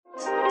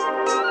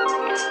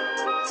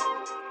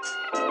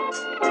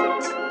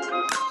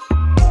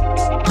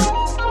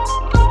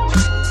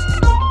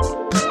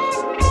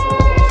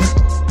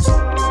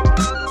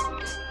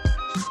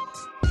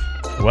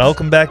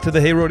Welcome back to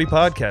the Hey Roadie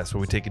podcast, where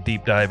we take a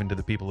deep dive into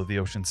the people of the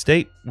Ocean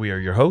State. We are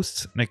your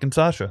hosts, Nick and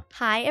Sasha.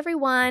 Hi,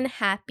 everyone.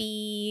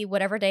 Happy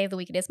whatever day of the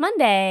week it is,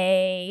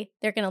 Monday.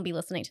 They're going to be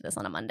listening to this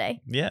on a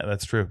Monday. Yeah,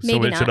 that's true.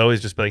 Maybe so it should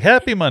always just be like,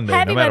 Happy Monday,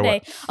 Happy no matter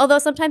Monday. what. Although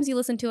sometimes you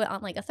listen to it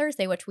on like a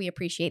Thursday, which we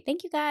appreciate.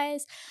 Thank you,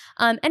 guys.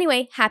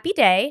 Anyway, happy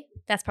day.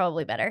 That's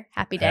probably better.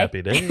 Happy day.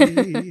 Happy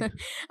day.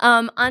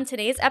 On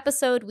today's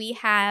episode, we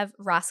have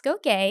Roscoe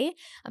Gay,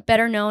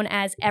 better known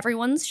as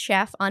Everyone's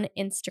Chef on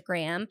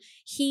Instagram.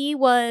 He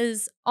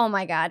was, oh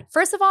my God.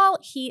 First of all,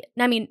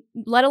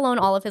 let alone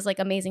all of his like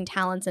amazing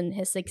talents and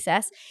his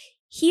success.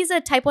 He's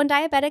a type 1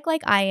 diabetic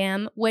like I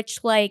am, which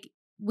like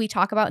we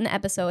talk about in the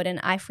episode, and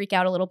I freak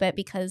out a little bit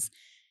because,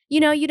 you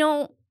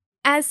don't,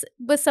 as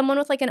with someone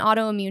with like an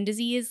autoimmune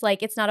disease,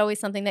 like it's not always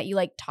something that you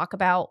like talk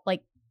about,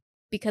 like,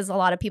 because a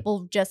lot of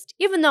people just,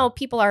 even though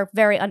people are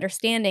very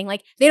understanding,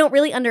 like they don't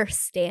really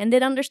understand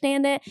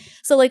it.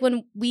 So like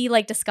when we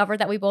like discovered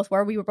that we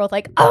were both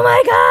like, oh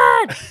my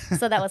God.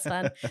 So that was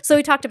fun. So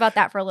we talked about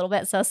that for a little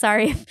bit. So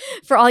sorry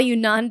for all you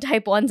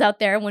non-type 1s out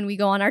there when we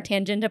go on our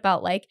tangent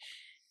about like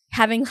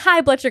having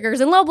high blood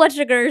sugars and low blood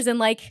sugars and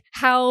like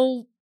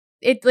how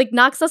it like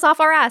knocks us off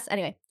our ass.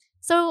 Anyway,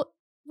 so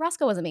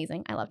Roscoe was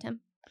amazing. I loved him.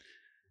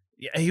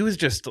 Yeah, he was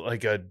just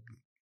like a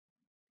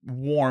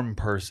warm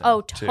person.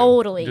 Oh,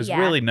 totally. Just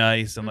really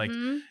nice, and like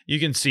you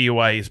can see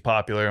why he's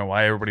popular and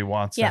why everybody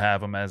wants to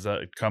have him as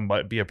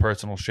be a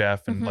personal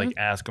chef and like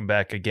ask him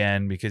back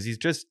again, because he's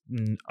just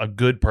a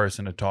good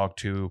person to talk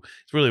to.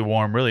 He's really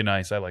warm, really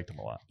nice. I liked him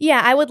a lot.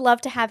 Yeah, I would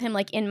love to have him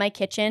like in my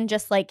kitchen,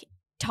 just like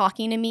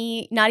talking to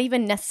me, not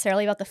even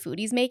necessarily about the food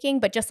he's making,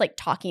 but just like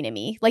talking to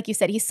me. Like you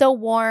said, he's so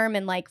warm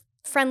and like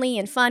friendly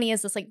and fun. He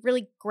has this like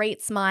really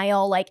great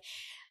smile. Like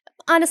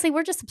honestly,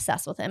 we're just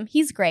obsessed with him.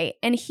 He's great.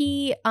 And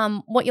he,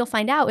 what you'll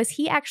find out is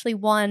he actually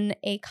won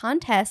a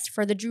contest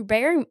for the Drew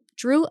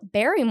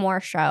Barrymore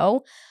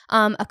show,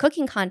 a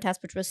cooking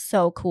contest, which was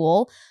so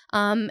cool.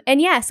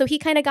 And yeah, so he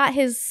kind of got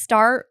his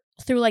start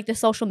through like the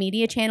social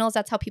media channels.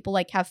 That's how people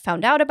like have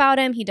found out about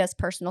him. He does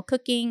personal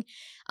cooking.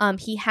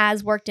 He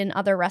has worked in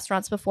other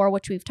restaurants before,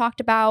 which we've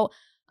talked about.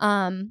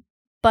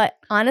 But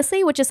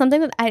honestly, which is something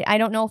that I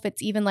don't know if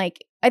it's even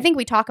like, I think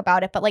we talk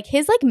about it, but like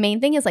his like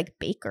main thing is like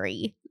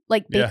bakery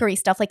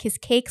stuff. Like his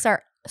cakes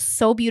are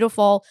so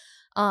beautiful.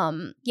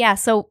 Yeah,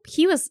 so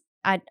he was,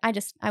 I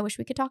wish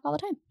we could talk all the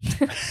time.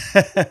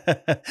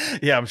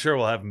 Yeah, I'm sure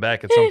we'll have him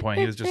back at some point.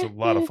 He was just a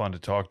lot of fun to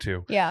talk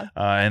to. Yeah.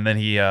 And then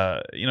he,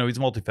 he's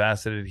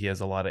multifaceted. He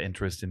has a lot of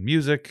interest in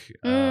music.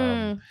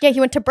 Yeah, he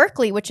went to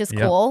Berkeley, which is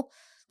cool.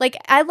 Like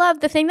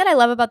the thing that I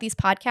love about these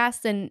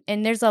podcasts,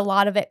 and there's a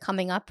lot of it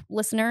coming up,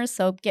 listeners,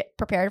 so get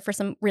prepared for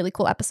some really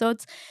cool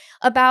episodes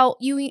about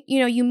you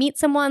meet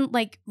someone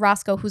like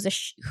Roscoe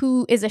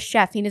who is a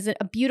chef. He is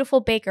a beautiful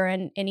baker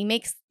and he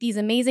makes these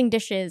amazing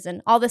dishes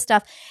and all this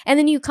stuff. And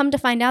then you come to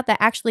find out that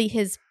actually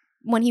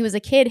when he was a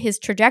kid, his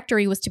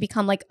trajectory was to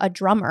become like a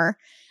drummer,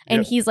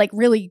 and he's like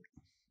really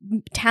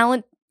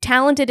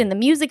talented in the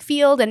music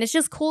field, and it's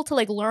just cool to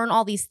like learn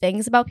all these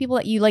things about people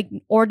that you like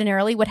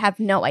ordinarily would have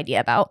no idea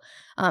about.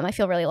 I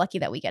feel really lucky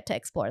that we get to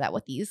explore that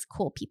with these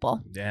cool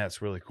people. Yeah,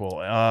 it's really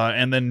cool.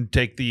 And then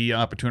take the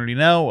opportunity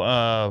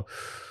now,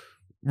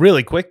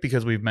 really quick,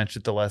 because we've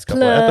mentioned the last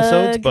couple of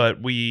episodes,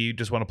 but we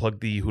just want to plug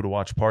the Who to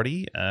Watch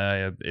party.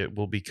 It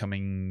will be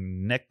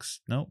coming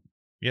next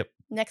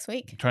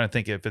week. I'm trying to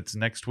think if it's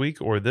next week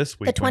or this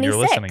week the 26th. When you're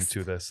listening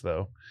to this,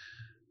 though.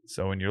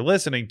 So when you're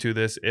listening to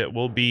this, it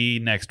will be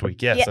next week.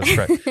 Yes, that's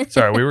correct.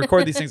 Sorry, we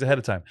record these things ahead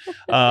of time.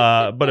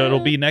 But it'll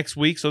be next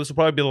week. So this will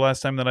probably be the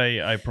last time that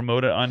I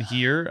promote it on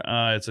here.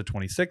 It's the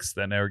 26th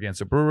at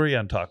Narragansett Brewery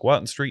on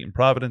Talkwatton Street in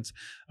Providence.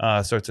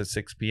 Starts at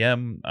 6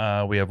 p.m.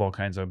 We have all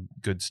kinds of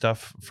good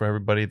stuff for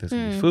everybody. There's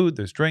going to be food.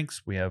 There's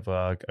drinks. We have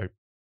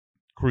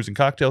cruising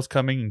cocktails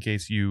coming in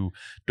case you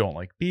don't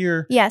like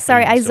beer. Yeah,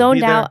 sorry, I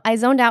zoned out. I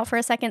zoned out for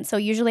a second. So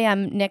usually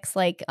I'm Nick's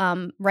like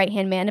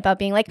right-hand man about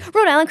being like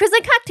Rhode Island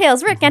cruising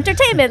cocktails, Rick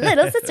Entertainment,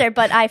 Little Sister,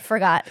 but I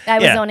forgot. I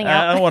was zoning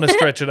out. I don't want to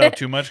stretch it out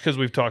too much because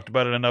we've talked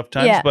about it enough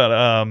times. Yeah.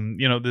 But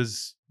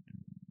there's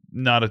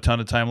not a ton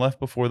of time left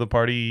before the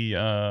party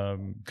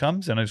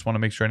comes, and I just want to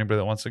make sure anybody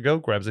that wants to go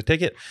grabs a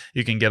ticket.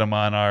 You can get them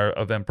on our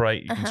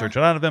Eventbrite. You can search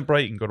it on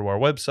Eventbrite. You can go to our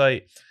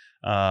website.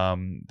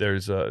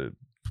 There's a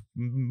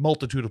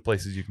multitude of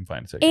places you can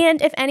find a ticket.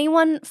 And if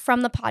anyone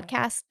from the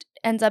podcast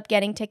ends up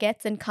getting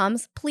tickets and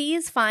comes,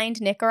 please find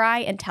Nick or I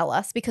and tell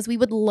us, because we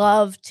would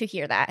love to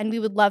hear that, and we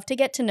would love to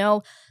get to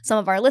know some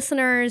of our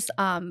listeners.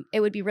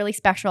 It would be really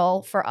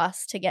special for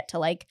us to get to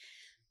like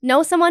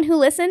know someone who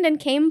listened and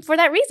came for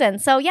that reason.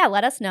 So yeah,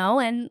 let us know,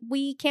 and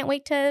we can't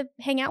wait to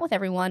hang out with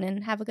everyone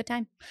and have a good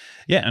time.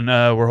 Yeah, and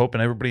we're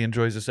hoping everybody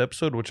enjoys this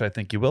episode, which I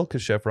think you will,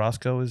 because Chef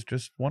Roscoe is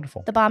just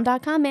wonderful.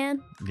 TheBomb.com,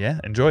 man. Yeah,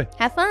 enjoy.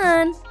 Have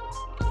fun.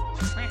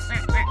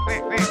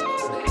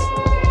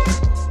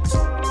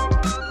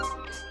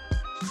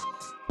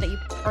 That you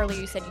earlier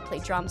you said you play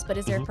drums, but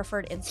is there a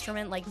preferred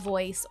instrument like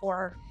voice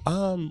or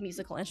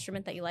musical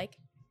instrument that you like?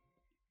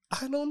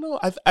 I don't know.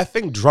 I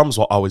think drums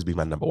will always be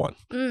my number one.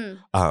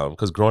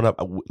 Because growing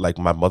up, like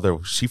my mother,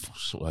 she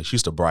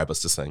used to bribe us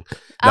to sing.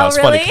 Now it's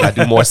really? funny because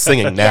I do more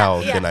singing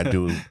now than I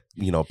do,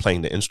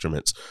 playing the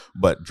instruments.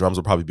 But drums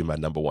will probably be my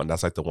number one.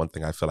 That's like the one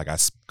thing I feel like I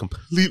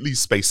completely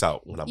space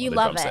out when I'm on the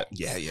drum set.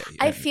 Yeah.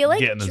 I feel like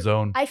get in the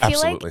zone. I feel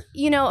like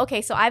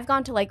okay. So I've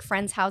gone to like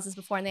friends' houses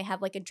before, and they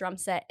have like a drum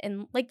set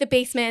in like the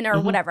basement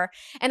or whatever.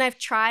 And I've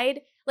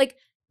tried like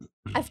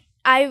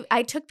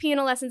I took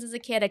piano lessons as a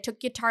kid. I took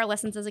guitar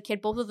lessons as a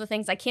kid. Both of the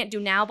things I can't do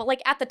now. But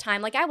like at the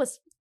time, like I was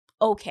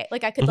okay.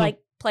 Like I could like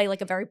play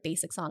like a very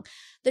basic song.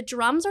 The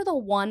drums are the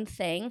one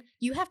thing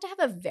you have to have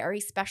a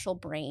very special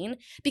brain,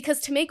 because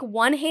to make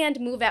one hand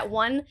move at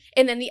one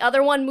and then the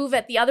other one move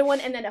at the other one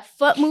and then a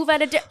foot move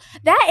at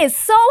that is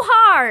so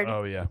hard.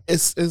 Oh yeah.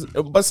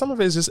 But some of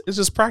it is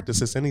just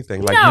practice. It's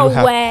anything. Like no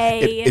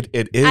way.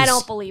 It is. I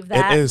don't believe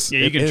that. It is. Yeah,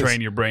 you can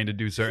train your brain to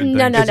do certain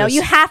things. No.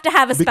 You have to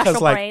have a special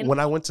because, like, brain. when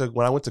I went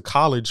to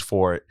college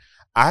for it,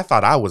 I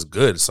thought I was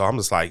good. So I'm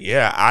just like,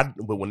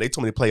 but when they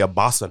told me to play a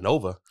bossa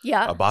nova,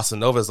 a bossa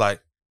nova is like,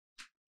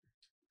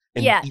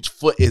 and each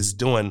foot is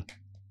doing,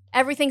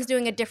 everything's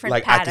doing a different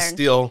like pattern. I could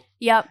still,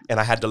 and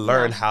I had to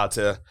learn how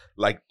to,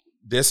 like,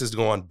 this is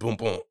going boom,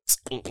 boom.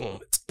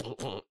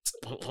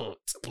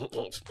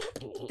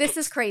 This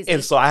is crazy.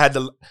 And so I had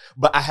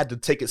to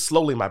take it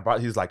slowly. My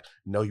brother, he was like,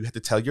 no, you have to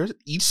tell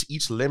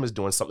each limb is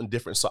doing something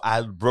different. So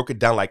I broke it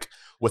down, like,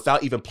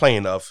 without even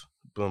playing of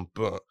boom,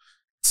 boom,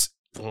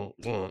 boom,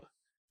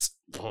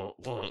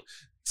 boom.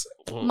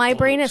 My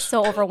brain is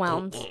so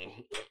overwhelmed.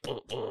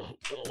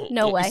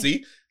 No way. You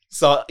see?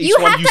 So you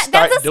have to.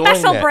 That's a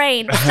special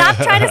brain. Stop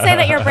trying to say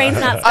that your brain's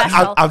not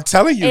special. I'm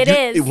telling you, it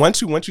is.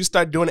 Once you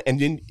start doing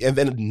it, and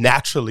then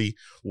naturally,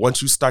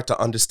 once you start to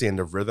understand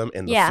the rhythm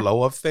and the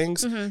flow of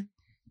things,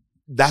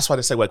 that's why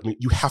they say, like,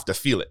 you have to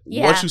feel it.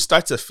 Once you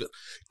start to feel,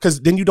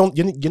 because then you're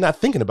not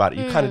thinking about it.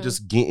 You kind of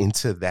just get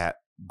into that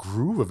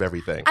groove of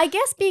everything. I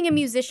guess being a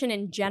musician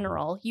in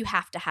general, you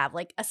have to have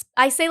like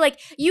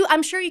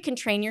I'm sure you can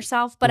train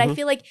yourself, but I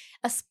feel like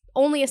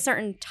only a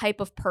certain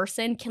type of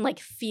person can like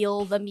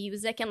feel the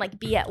music and like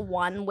be at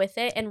one with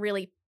it and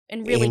really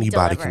anybody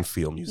deliver. Can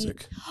feel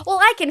music. Well,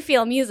 I can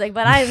feel music,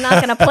 but I'm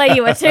not going to play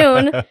you a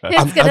tune.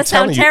 It's going to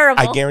sound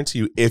terrible. I guarantee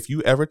you, if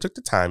you ever took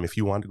the time, if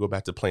you wanted to go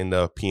back to playing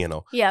the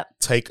piano,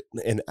 take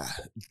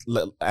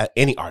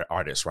any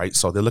artist, right?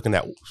 So they're looking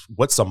at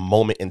what's a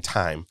moment in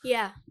time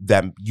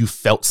that you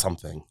felt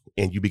something.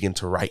 And you begin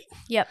to write.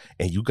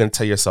 And you're going to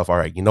tell yourself, all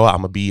right, you know what?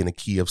 I'm going to be in a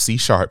key of C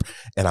sharp,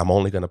 and I'm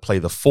only going to play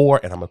the 4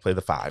 and I'm going to play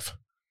the 5.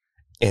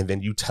 And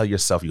then you tell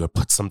yourself, you're going to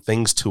put some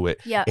things to it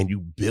and you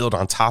build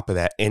on top of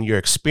that. And your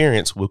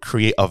experience will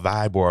create a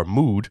vibe or a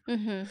mood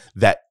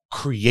that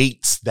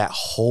creates that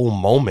whole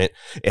moment.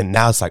 And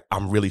now it's like,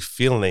 I'm really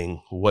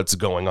feeling what's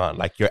going on.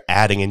 Like you're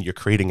adding and you're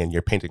creating and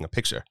you're painting a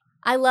picture.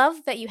 I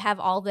love that you have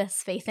all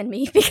this faith in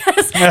me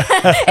because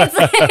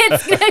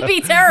it's going to be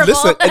terrible.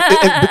 Listen,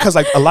 because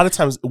like a lot of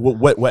times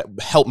what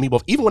helped me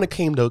both, even when it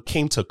came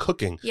to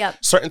cooking,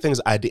 certain things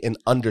I didn't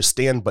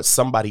understand, but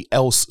somebody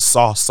else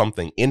saw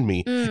something in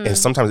me. And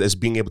sometimes it's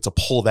being able to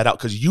pull that out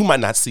because you might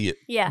not see it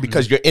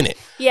because you're in it.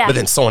 But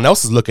then someone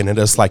else is looking at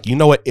us like, you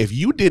know what, if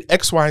you did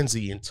X, Y, and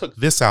Z and took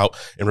this out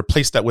and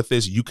replaced that with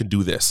this, you can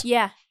do this.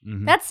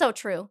 That's so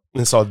true.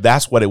 And so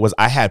that's what it was.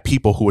 I had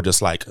people who were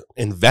just like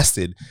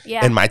invested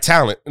in my talent.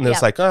 And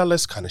it's like, oh,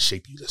 let's kind of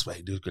shape you this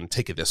way. Dude, we're going to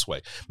take it this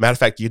way. Matter of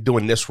fact, you're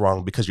doing this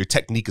wrong because your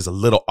technique is a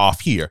little off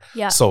here.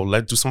 So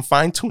let's do some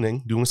fine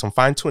tuning,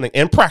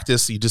 and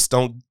practice. You just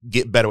don't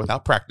get better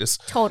without practice.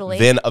 Totally.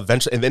 Then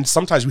eventually, and then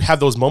sometimes you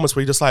have those moments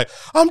where you're just like,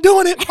 I'm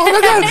doing it. Oh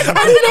my God.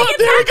 I didn't know.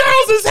 There it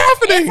goes. It's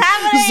happening. It's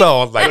happening.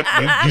 So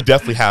like you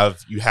definitely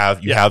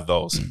have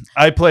those.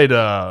 I played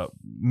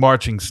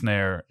marching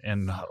snare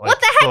in like, what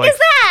the heck is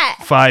that?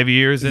 5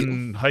 years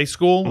in high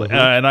school,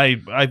 and I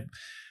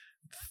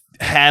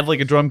had like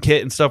a drum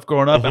kit and stuff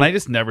growing up, and I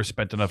just never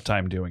spent enough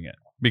time doing it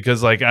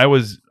because like I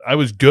was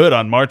good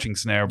on marching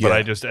snare, but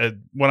I just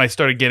when I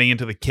started getting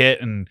into the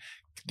kit, and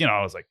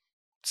I was like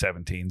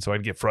 17, so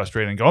I'd get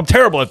frustrated and go, I'm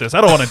terrible at this. I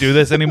don't want to do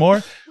this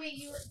anymore.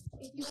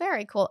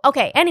 Very cool.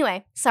 Okay.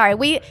 Anyway,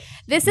 sorry.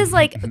 This is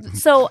like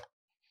so.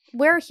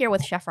 We're here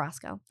with Chef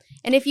Roscoe.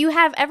 And if you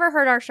have ever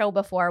heard our show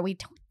before, we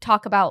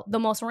talk about the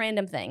most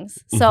random things.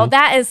 So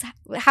that is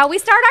how we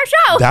start our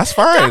show. That's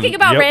fine. Talking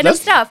about random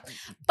stuff.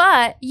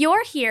 But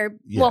you're here,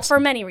 well, for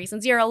many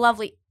reasons. You're a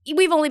lovely...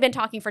 We've only been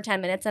talking for 10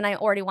 minutes, and I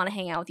already want to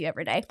hang out with you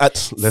every day.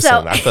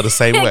 Listen, I feel the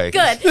same way.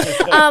 Good.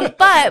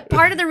 But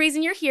part of the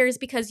reason you're here is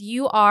because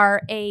you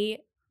are a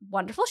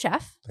wonderful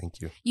chef.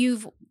 Thank you.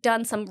 You've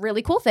done some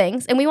really cool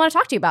things, and we want to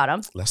talk to you about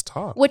them. Let's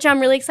talk. Which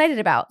I'm really excited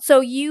about.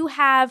 So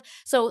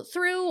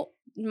through,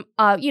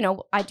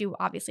 I do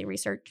obviously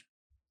research.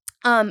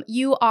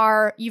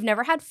 You've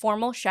never had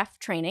formal chef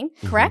training,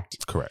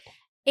 correct? Correct.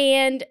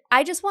 And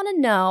I just want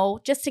to know,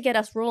 just to get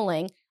us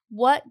rolling,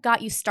 what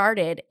got you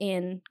started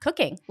in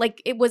cooking? Like,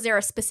 was there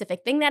a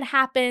specific thing that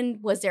happened?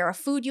 Was there a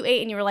food you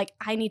ate and you were like,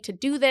 I need to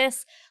do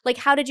this? Like,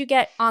 how did you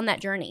get on that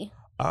journey?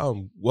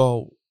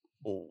 Well,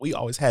 we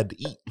always had to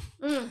eat.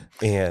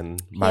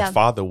 And my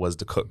father was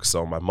the cook.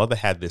 So my mother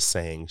had this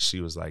saying. She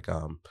was like,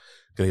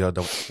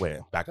 don't wait,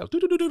 back up.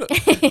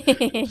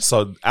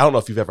 So I don't know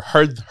if you've ever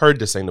heard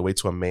this saying, the way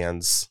to a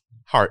man's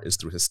heart is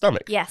through his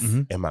stomach. Yes.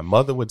 And my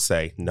mother would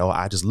say, no,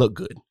 I just look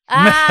good.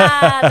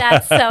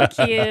 That's so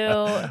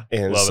cute.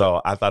 And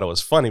so I thought it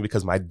was funny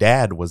because my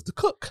dad was the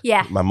cook.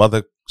 Yeah. My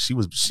mother, she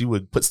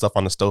would put stuff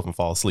on the stove and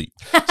fall asleep.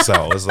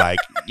 So it was like,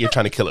 you're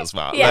trying to kill us,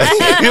 Mom.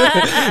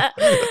 Yeah.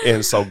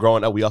 And so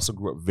growing up, we also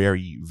grew up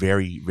very,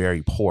 very,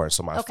 very poor.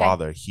 So my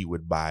father, he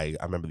would buy,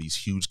 I remember these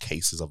huge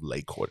cases of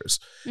leg quarters.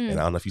 And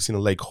I don't know if you've seen a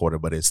leg quarter,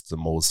 but it's the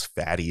most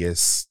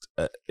fattiest.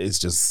 It's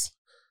just...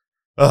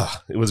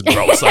 it was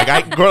gross.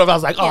 Like growing up, I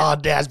was like, "Oh,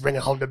 Dad's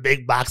bringing home the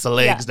big box of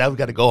legs. Now we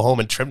got to go home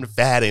and trim the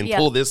fat and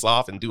pull this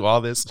off and do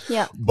all this."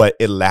 Yeah. But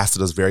it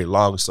lasted us very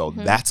long, so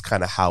that's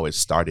kind of how it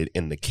started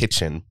in the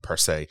kitchen per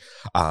se.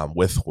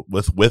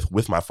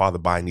 With my father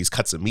buying these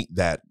cuts of meat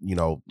that, you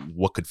know,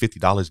 what could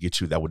 $50 get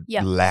you that would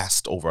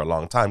last over a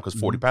long time, because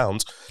 40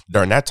 pounds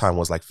during that time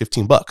was like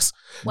 $15.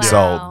 Wow.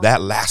 So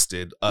that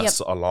lasted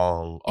us a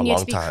long time. And you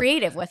have to be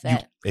creative with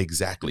it.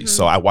 Exactly.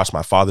 So I watched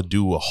my father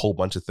do a whole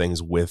bunch of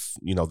things with,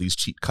 you know, these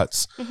cheap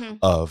cuts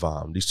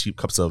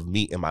of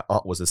meat, and my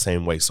aunt was the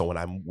same way. So when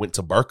I went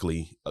to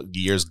Berkeley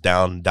years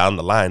down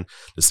the line,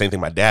 the same thing.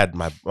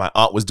 My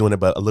aunt was doing it,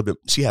 but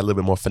she had a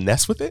little bit more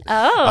finesse with it.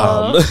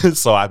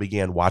 So I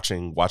began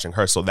watching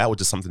her. So that was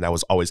just something that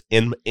was always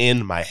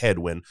in my head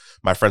when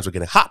my friends were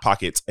getting Hot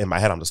Pockets. In my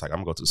head, I'm just like, I'm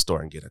gonna go to the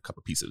store and get a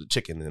couple pieces of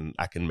chicken, and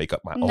I can make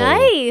up my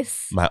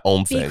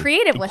own thing. Be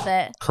creative with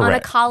it. Correct. On a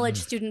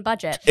college student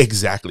budget.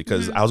 Exactly,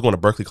 because I was going to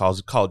Berkeley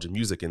College of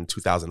Music in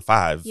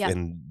 2005,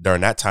 and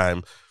during that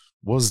time,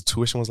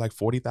 tuition was like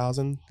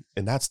 $40,000,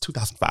 and that's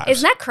 2005.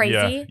 Isn't that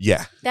crazy?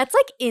 Yeah. That's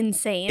like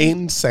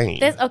insane.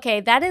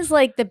 That is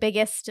like the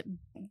biggest,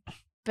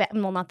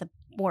 well, not the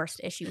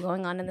worst issue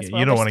going on in this world.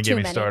 You don't want to get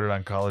me started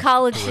on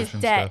college debt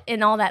stuff.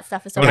 And all that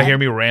stuff is so You want bad. to hear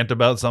me rant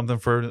about something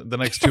for the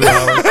next 2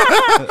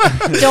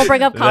 hours? Don't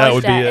bring up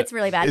college debt. It's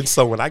really bad. And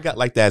so when I got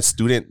like that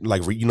student,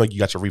 like, you know, you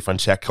got your refund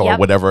check or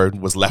whatever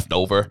was left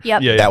over.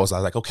 I was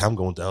like, okay, I'm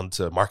going down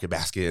to Market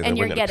Basket and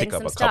we're going to pick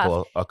up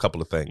a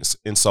couple of things.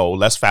 And so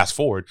let's fast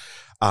forward.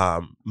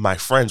 My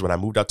friends, when I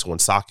moved out to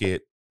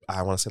Woonsocket,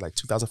 I want to say like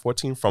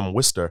 2014 from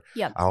Worcester,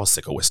 I was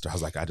sick of Worcester. I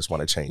was like, I just want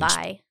to change.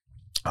 Bye.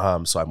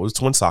 So I moved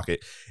to Woonsocket,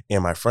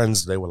 and my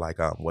friends, they were like,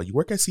 well, you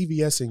work at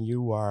CVS and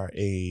you are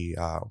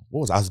I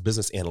was a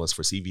business analyst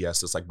for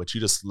CVS. It's like, but you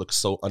just look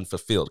so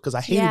unfulfilled, because I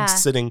hated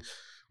sitting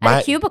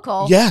at a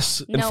cubicle.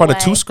 Yes, in front of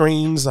two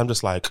screens. I'm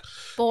just like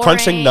boring.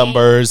 Crunching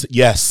numbers.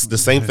 Yes, the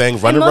same thing.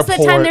 Running reports. Most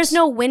of the time, there's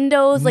no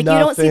windows. Like, you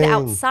don't see the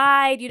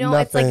outside. You don't.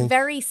 It's like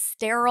very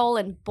sterile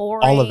and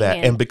boring. All of that,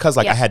 and because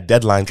like I had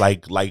deadlines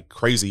like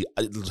crazy.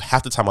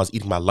 Half the time I was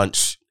eating my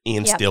lunch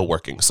and still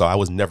working. So I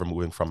was never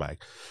moving from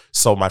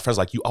so my friends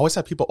like, you always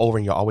have people over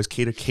and you're always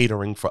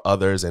catering for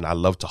others, and I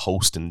love to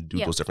host and do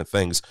those different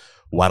things.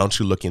 Why don't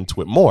you look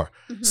into it more?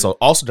 So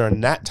also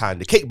during that time,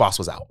 The Cake Boss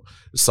was out.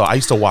 So I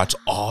used to watch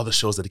all the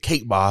shows of The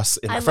Cake Boss,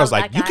 and my friends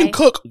like, you can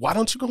cook. Why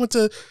don't you go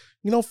into,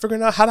 you know,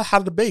 figuring out how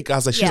to bake? I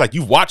was like, she's like,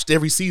 you watched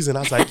every season.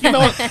 I was like, you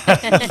know,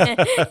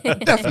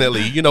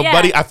 definitely, you know,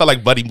 Buddy. I felt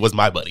like Buddy was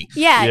my buddy.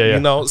 You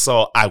know,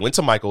 so I went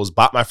to Michael's,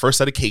 bought my first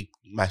set of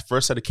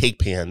cake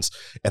pans,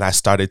 and I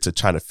started to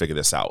try to figure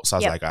this out. So I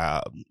was like,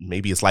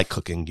 maybe it's like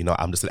cooking, you know,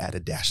 I'm just gonna add a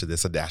dash of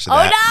this, a dash of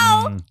that.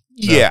 Oh no!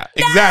 Yeah,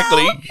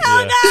 exactly.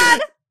 Oh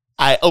God!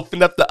 I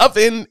opened up the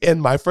oven,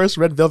 and my first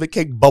red velvet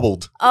cake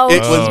bubbled. Oh,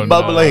 it was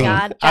bubbling.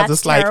 God, I was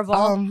just terrible.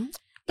 like,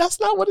 that's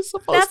not what it's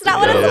supposed to That's not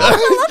what it's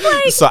supposed to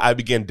look like. So I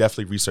began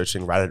definitely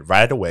researching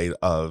right away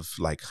of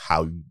like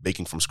how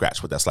baking from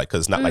scratch, what that's like, because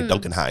it's not like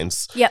Duncan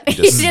Hines. Yep.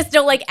 You just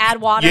don't like add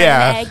water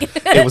and egg.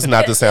 It was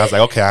not the same. I was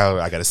like, okay,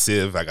 I got to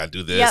sieve. I got to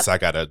do this. I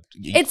got to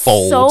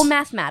fold. So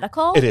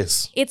mathematical. It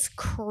is. It's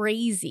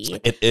crazy.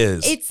 It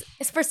is.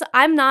 It's first.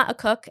 I'm not a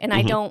cook, and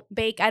I don't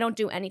bake. I don't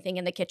do anything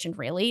in the kitchen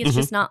really. It's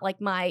just not like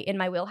in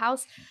my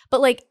wheelhouse.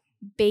 But like,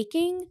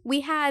 baking,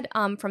 we had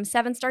from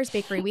Seven Stars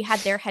Bakery, we had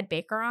their head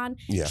baker on.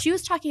 She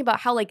was talking about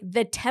how like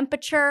the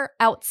temperature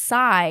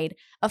outside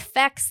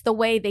affects the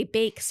way they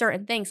bake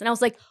certain things, and I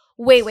was like,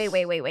 wait,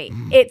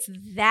 it's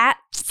that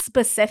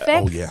specific?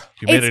 Oh yeah,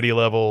 humidity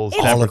levels,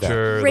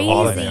 temperature,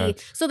 crazy.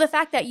 So the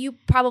fact that you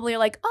probably are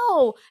like,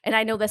 oh, and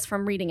I know this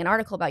from reading an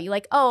article about you,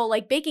 like, oh,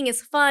 like baking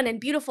is fun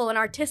and beautiful and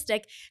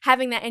artistic,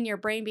 having that in your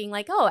brain being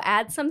like, oh,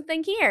 add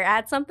something here,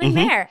 add something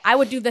there. I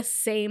would do the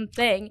same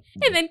thing,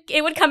 and then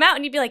it would come out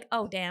and you'd be like,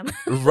 oh damn,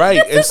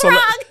 right. This is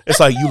wrong.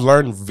 It's like you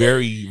learn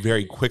very,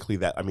 very quickly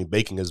that, I mean,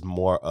 baking is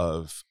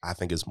I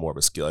think it's more of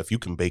a skill. If you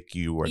can bake,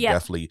 you are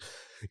definitely,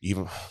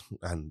 even,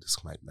 and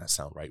this might not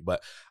sound right,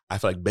 but I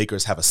feel like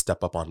bakers have a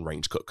step up on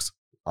range cooks.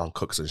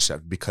 cooks and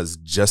chefs, because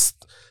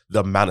just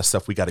the amount of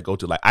stuff we got to go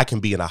through. Like, I can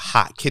be in a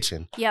hot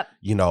kitchen,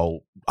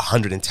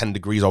 110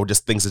 degrees, or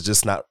just things are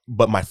just not,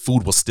 but my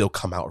food will still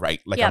come out right.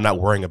 Like, I'm not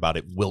worrying about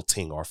it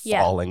wilting or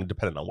falling,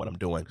 depending on what I'm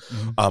doing.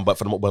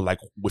 But like,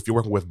 if you're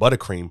working with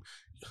buttercream,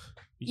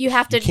 you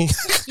have to.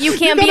 You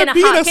can't be in a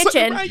hot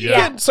kitchen.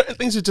 Right? Certain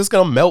things are just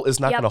gonna melt.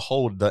 It's not gonna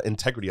hold the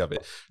integrity of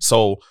it.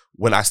 So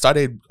when I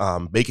started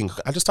baking,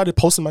 I just started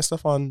posting my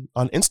stuff on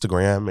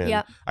Instagram,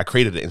 and I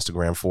created an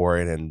Instagram for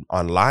it and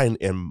online.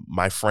 And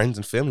my friends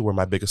and family were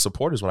my biggest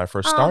supporters when I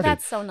first started.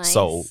 That's so nice.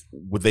 So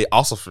they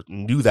also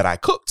knew that I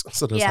cooked.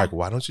 So they're like,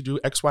 "Why don't you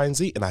do X, Y, and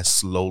Z?" And I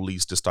slowly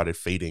just started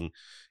fading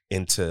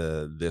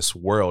into this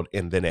world.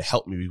 And then it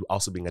helped me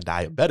also being a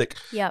diabetic,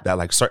 that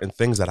like certain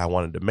things that I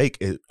wanted to make,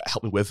 it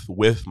helped me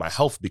with my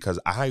health, because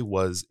I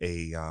was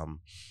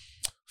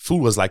food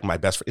was like my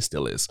best friend. It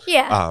still is.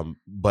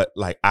 But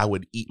like, I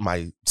would eat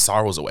my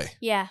sorrows away.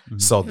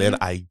 So then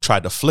I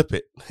tried to flip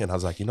it, and I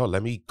was like,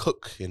 let me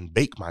cook and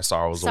bake my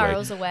sorrows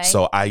away.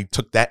 So I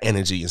took that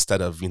energy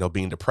instead of,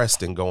 being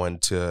depressed and going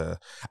to,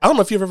 I don't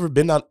know if you've ever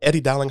been on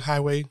Eddie Dowling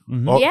Highway.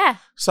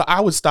 So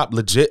I would stop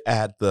legit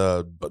at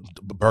the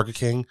Burger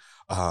King.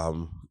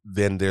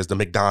 Then there's the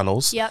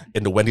McDonald's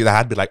and the Wendy's.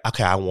 I'd be like,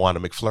 okay, I want a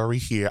McFlurry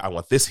here. I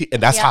want this here.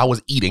 And that's how I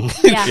was eating.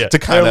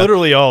 They're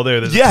literally all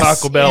there. There's a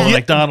Taco Bell, a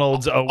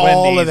McDonald's, a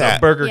Wendy's, a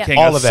Burger King,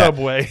 a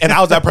Subway. And I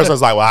was that person who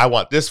was like, well, I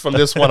want this from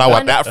this one. I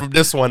want that from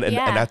this one. And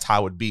that's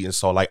how it would be. And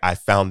so like, I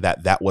found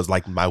that was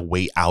like my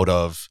way out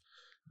of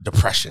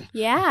depression.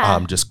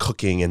 Just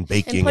cooking and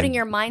baking. And putting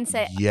your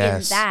mindset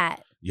in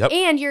that.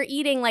 And you're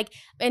eating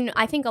and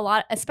I think a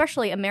lot,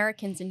 especially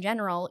Americans in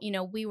general,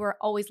 we were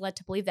always led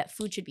to believe that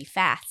food should be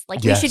fast.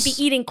 Like we should be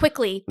eating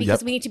quickly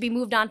because we need to be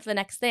moved on to the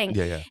next thing.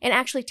 And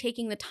actually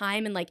taking the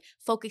time and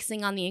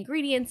focusing on the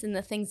ingredients and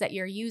the things that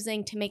you're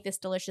using to make this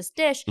delicious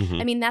dish.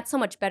 I mean, that's so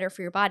much better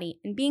for your body.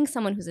 And being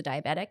someone who's a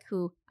diabetic,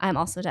 who I'm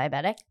also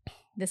diabetic,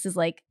 this is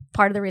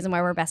part of the reason why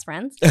we're best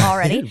friends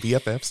already.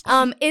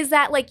 BFFs. Is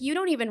that you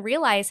don't even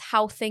realize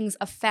how things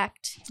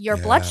affect your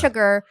blood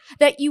sugar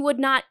that you would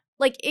not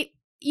it.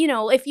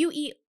 If you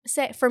eat,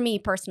 say for me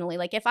personally,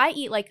 if I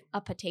eat a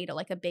potato,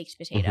 a baked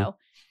potato,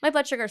 my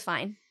blood sugar is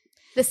fine.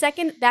 The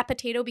second that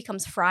potato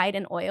becomes fried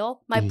in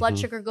oil, my blood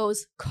sugar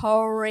goes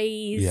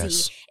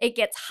crazy. It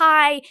gets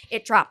high,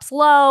 it drops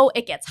low,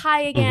 it gets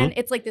high again.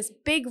 It's like this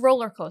big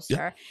roller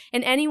coaster.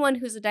 And anyone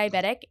who's a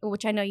diabetic,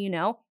 which I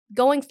know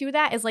going through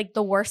that is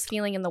the worst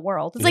feeling in the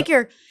world. It's like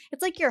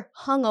you're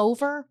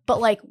hungover, but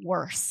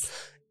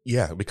worse.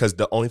 Yeah, because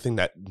the only thing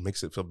that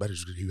makes it feel better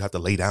is you have to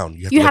lay down.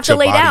 You have to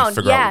let your body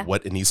figure out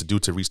what it needs to do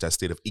to reach that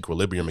state of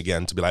equilibrium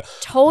again, to be like,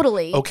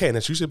 totally. Okay, and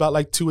it's usually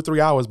about 2 or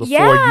 3 hours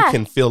before you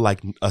can feel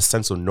a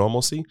sense of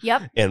normalcy.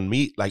 And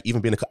me,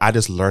 even being I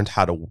just learned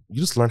how to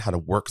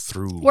work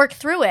through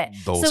it.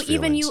 Those so feelings.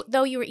 Even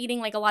though you were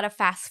eating a lot of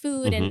fast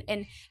food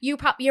and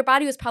your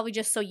body was probably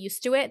just so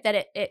used to it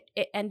that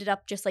it ended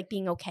up just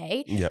being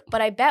okay.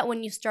 But I bet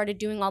when you started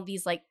doing all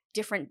these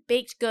different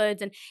baked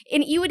goods and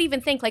you would even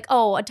think a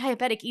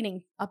diabetic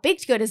eating a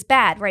baked good is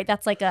bad, right?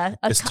 That's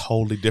it's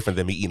totally different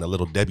than me eating a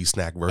Little Debbie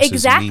snack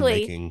versus me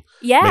making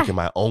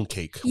my own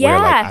cake. Where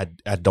I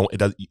don't, it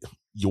does,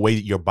 the way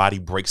your body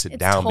breaks it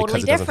down totally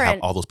because it doesn't have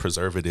all those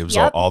preservatives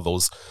or all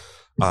those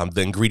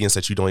the ingredients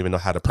that you don't even know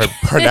how to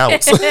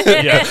pronounce. So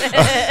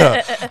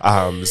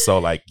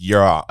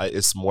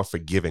it's more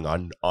forgiving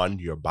on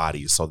your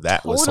body. So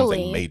that was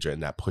something major,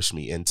 and that pushed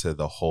me into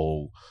the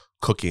whole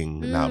cooking.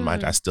 Now,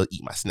 mind you, I still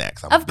eat my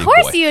snacks. I'm of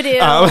course you do. We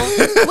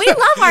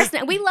love our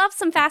snacks. We love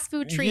some fast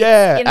food treats.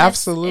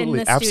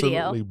 Absolutely.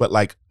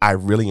 But I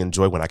really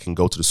enjoy when I can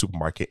go to the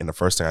supermarket, and the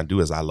first thing I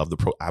do is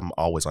I'm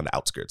always on the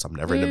outskirts. I'm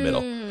never in the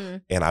middle,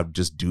 and I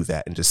just do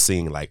that, and just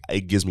seeing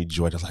it gives me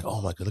joy. Just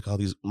oh my god, look at all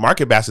these.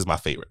 Market Basket is my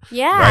favorite.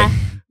 Right?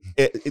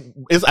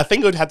 I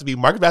think it would have to be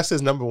Market Basket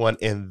is number one,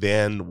 and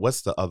then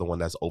what's the other one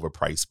that's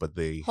overpriced? But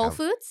Whole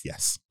Foods.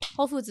 Yes,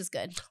 Whole Foods is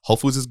good. Whole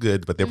Foods is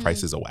good, but their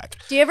prices are whack.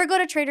 Do you ever go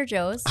to Trader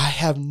Joe's? I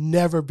have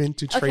never been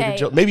to Trader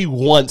Joe's. Maybe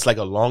once,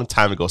 a long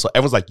time ago. So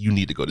everyone's like, you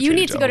need to go to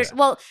Trader Joe's.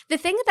 Well, the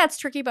thing that's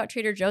tricky about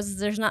Trader Joe's is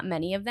there's not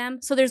many of them.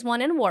 So there's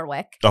one in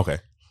Warwick. Okay.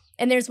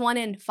 And there's one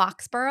in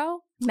Foxborough,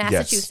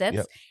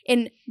 Massachusetts.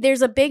 And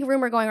there's a big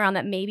rumor going around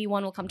that maybe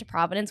one will come to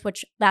Providence,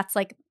 which that's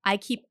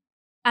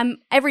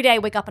every day I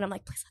wake up and I'm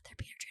like, please let there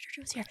be a Trader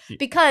Joe's here.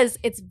 Because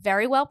it's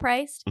very well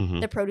priced.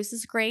 The produce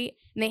is great.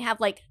 And they have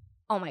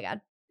oh my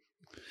God.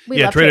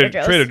 We love Trader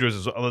Joe's. Trader Joe's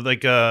is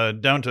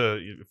down to,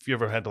 if you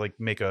ever had to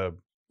make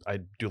I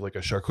do a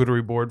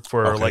charcuterie board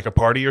for a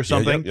party or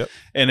something.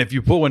 And if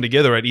you put one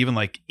together at even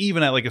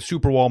at a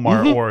Super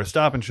Walmart or a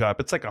Stop and Shop,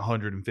 it's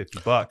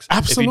 $150. Absolutely.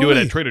 If you do it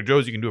at Trader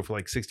Joe's, you can do it for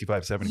 $65,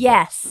 $70.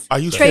 Yes. Are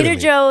you Trader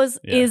Joe's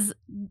is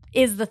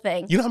the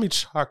thing. You know how many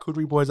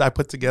charcuterie boards I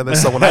put together?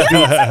 So when I do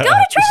go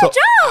to Trader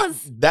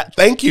Joe's.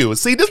 Thank you.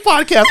 See this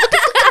podcast. Look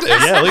at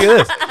this. Yeah,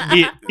 look at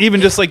this.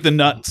 Even just the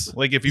nuts.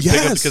 If you pick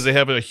up, because they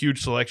have a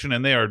huge selection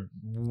and they are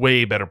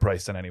way better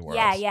priced than anywhere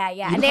else.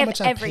 Yeah. And they have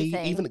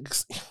everything.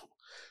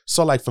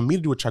 So for me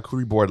to do a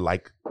charcuterie board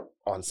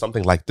on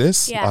something like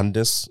this, on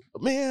this,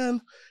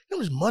 man, how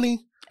much money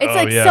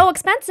It's so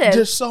expensive.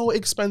 Just so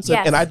expensive.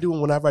 Yes.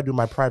 And whenever I do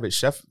my private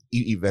chef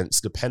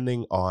events,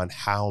 depending on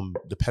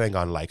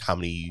like how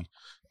many,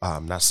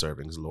 not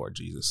servings, Lord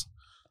Jesus.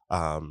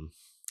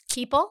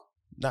 People?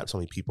 Not so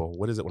many people.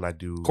 What is it when I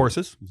do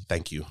courses?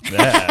 Thank you.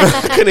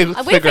 Yeah.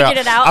 We figured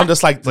it out. I'm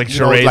just like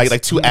charades.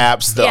 Like 2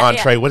 apps, the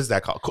entree. What is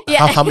that called?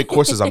 Yeah. How many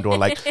courses I'm doing?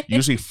 Like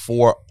usually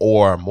 4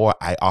 or more.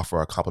 I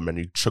offer a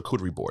complimentary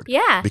charcuterie board.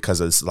 Yeah.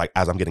 Because it's like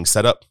as I'm getting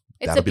set up,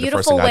 that'll be the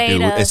first thing I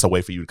do. It's a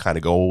way for you to kind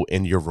of go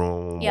in your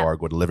room or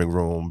go to the living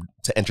room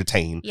to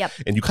entertain. Yep.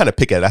 And you kind of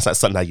pick it. That's not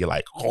something that you're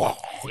like, oh,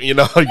 you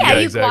know. Yeah,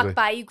 you walk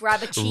by, you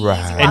grab a cheese. Right.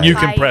 And you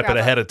can prep it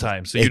ahead of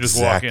time. So you just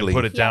walk in,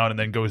 put it down, and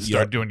then go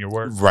start doing your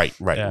work.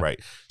 Right.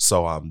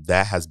 So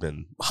that has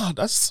been,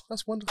 that's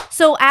wonderful.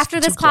 So after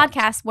this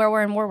podcast where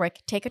we're in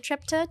Warwick, take a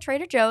trip to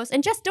Trader Joe's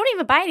and just don't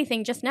even buy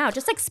anything just now.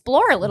 Just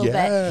explore a little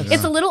bit.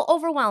 It's a little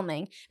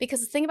overwhelming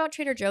because the thing about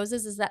Trader Joe's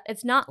is that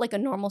it's not like a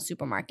normal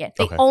supermarket.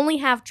 They only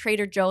have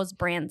Trader Joe's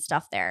brand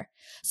stuff there.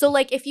 So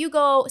like if you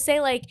go, say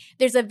like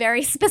there's a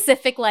very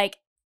specific like,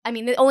 I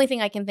mean, the only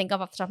thing I can think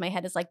of off the top of my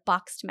head is like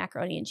boxed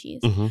macaroni and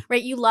cheese,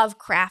 right? You love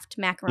Kraft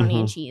macaroni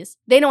and cheese.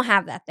 They don't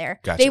have that there.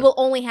 Gotcha. They will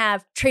only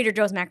have Trader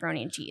Joe's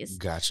macaroni and cheese.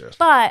 Gotcha.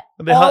 But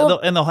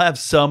they'll have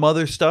some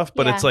other stuff,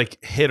 but it's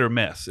like hit or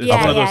miss. It's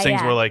one of those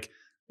things where like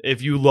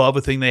if you love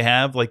a thing they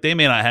have, like they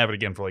may not have it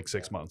again for like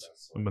 6 months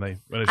when it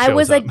shows I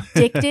was up.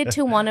 addicted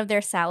to one of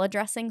their salad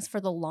dressings for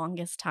the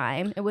longest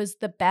time. It was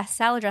the best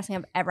salad dressing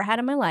I've ever had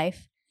in my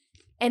life.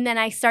 And then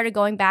I started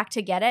going back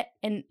to get it.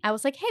 And I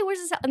was like, hey, where's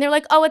this? And they're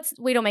like, oh,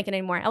 we don't make it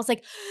anymore. I was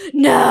like,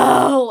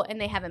 no.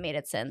 And they haven't made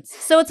it since.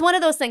 So it's one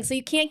of those things. So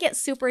you can't get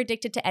super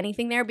addicted to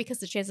anything there because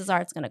the chances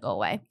are it's going to go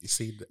away. You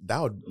see,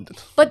 that would.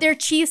 But their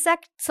cheese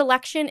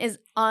selection is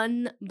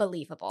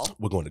unbelievable.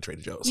 We're going to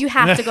Trader Joe's. You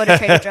have to go to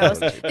Trader Joe's.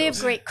 They have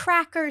great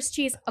crackers,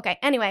 cheese. Okay,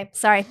 anyway,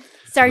 sorry,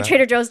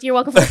 Trader Joe's. You're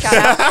welcome for the shout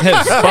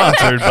out.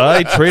 Sponsored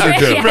by Trader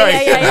Joe's.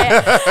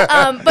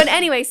 Yeah. But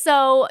anyway,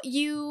 so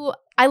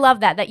I love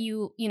that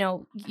you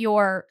know,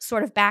 your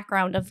sort of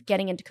background of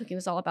getting into cooking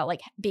was all about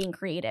like being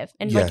creative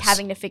and like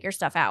having to figure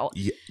stuff out.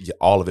 Yeah,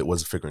 all of it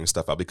was figuring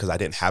stuff out because I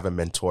didn't have a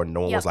mentor.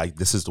 No one was like,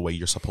 this is the way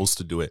you're supposed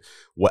to do it.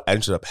 What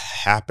ended up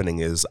happening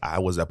is I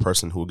was that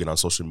person who would get on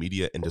social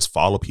media and just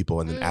follow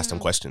people and then ask them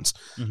questions.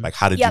 Like,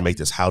 how did you make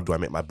this? How do I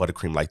make my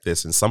buttercream like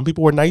this? And some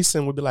people were nice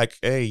and would be like,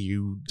 hey,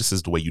 this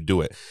is the way you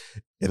do it.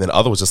 And then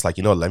other was just like,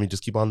 let me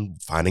just keep on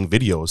finding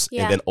videos.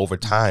 Yeah. And then over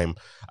time,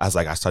 I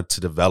started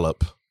to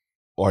develop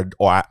or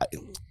I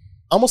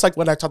almost like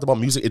when I talked about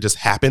music, it just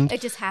happened.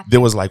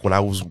 There was like when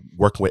I was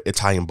working with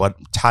Italian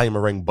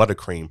meringue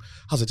buttercream,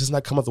 I was like, this is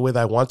not come out the way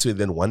that I want to. And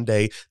then one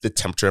day the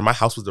temperature in my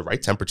house was the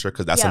right temperature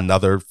because that's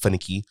another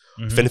finicky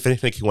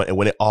one. And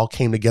when it all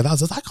came together, I was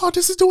just like, oh,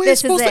 this is the way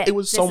it's supposed to. It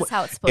was so much.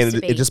 How it's supposed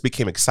to be. It just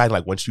became exciting.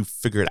 Like once you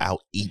figured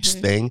out each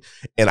thing,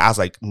 and I was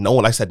like, no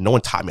one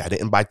taught me. I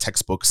didn't buy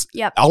textbooks.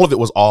 Yep. All of it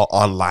was all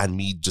online,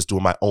 me just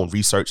doing my own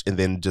research and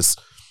then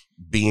just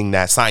being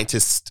that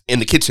scientist in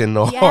the kitchen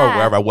or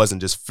wherever I was and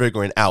just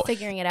figuring out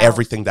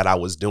everything that I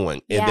was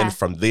doing. And then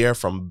from there,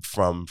 from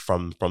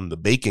the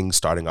baking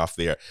starting off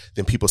there,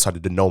 then people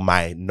started to know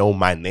my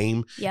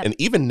name. Yep. And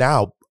even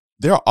now,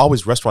 there are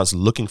always restaurants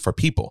looking for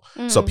people.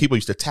 So people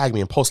used to tag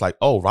me and post like,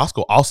 oh,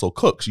 Roscoe also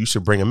cooks. You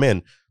should bring him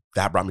in.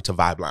 That brought me to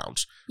Vibe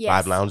Lounge.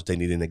 Yes. Vibe Lounge, they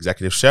needed an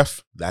executive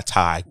chef. That's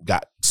how I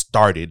got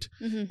started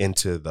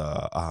into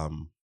the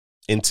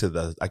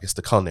I guess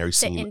the culinary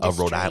scene of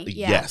Rhode Island.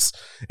 Yeah. Yes.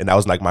 And that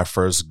was like my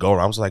first go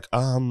around. I was like,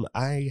 I'm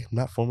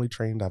not formally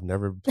trained. I've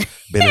never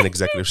been an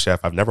executive chef.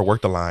 I've never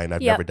worked a line.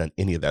 I've never done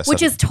any of that.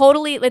 Which is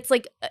totally,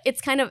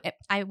 it's kind of,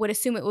 I would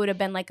assume it would have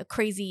been like a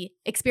crazy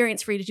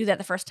experience for you to do that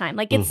the first time.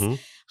 Like it's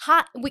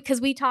hot because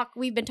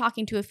we've been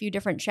talking to a few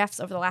different chefs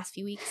over the last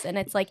few weeks and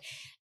it's like,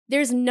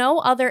 there's no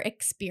other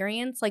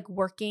experience like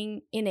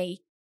working in a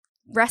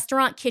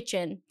restaurant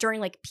kitchen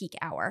during like peak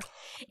hour.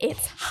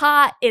 It's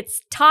hot,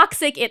 it's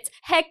toxic, it's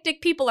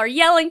hectic, people are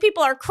yelling,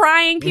 people are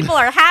crying, people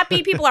are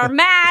happy, people are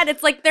mad.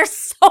 It's like there's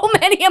so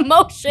many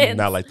emotions.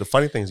 Now, like the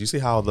funny thing is, you see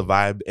how the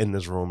vibe in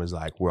this room is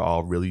like we're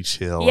all really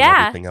chill and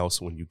everything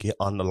else. When you get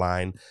on the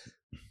line,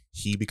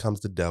 he becomes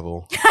the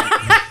devil.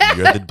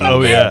 You're the demon.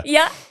 Oh yeah.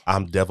 Yeah.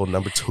 I'm devil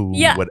number 2,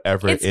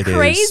 whatever it's it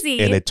crazy.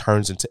 is. And it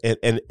turns into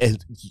and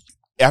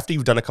after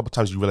you've done it a couple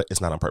times, you realize it's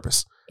not on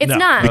purpose. It's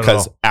not,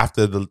 because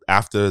after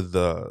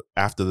the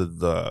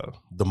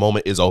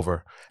moment is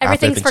over,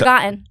 everything's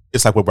forgotten.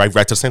 It's like we're right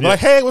to the same. Like,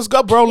 hey, what's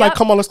up, bro? Like,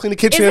 come on, let's clean the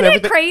kitchen. Isn't and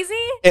everything. It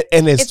crazy?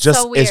 And it's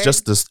just so weird. it's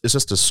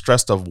just the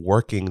stress of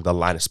working the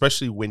line,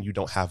 especially when you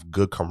don't have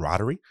good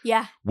camaraderie.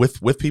 Yeah.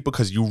 With people,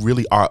 because you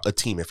really are a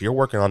team. If you're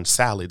working on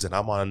salads and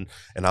I'm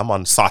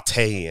on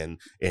saute and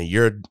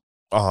you're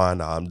on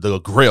the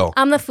grill.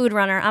 I'm the food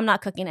runner. I'm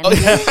not cooking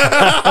anything.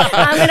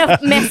 I'm gonna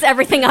mess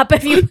everything up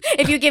if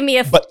you give me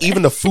a. But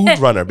even the food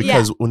runner,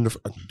 because when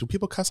do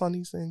people cuss on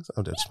these things?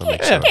 I'm just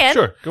make sure.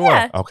 Sure, go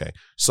on. Okay,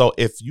 so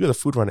if you're the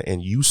food runner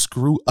and you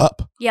screw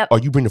up, or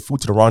you bring the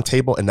food to the wrong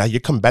table, and now you're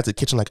coming back to the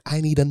kitchen like, I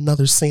need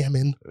another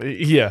salmon.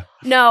 Yeah.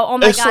 No, oh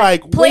my it's God.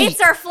 Like,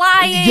 plates are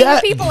flying. Yeah.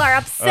 People are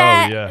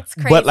upset. Oh, yeah. It's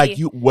crazy. But like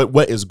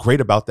what is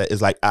great about that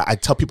is like I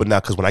tell people now,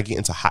 because when I get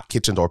into hot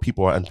kitchens or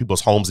people are in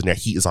people's homes and their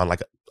heat is on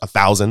like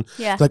 1,000,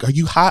 like, are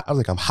you hot? I was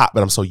like, I'm hot,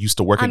 but I'm so used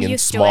to working in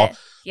small.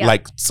 Yep.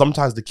 Like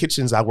sometimes the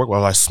kitchens I work with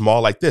are like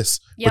small like this,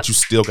 but you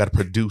still got to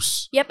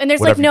produce. Yep, and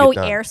there's like no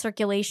air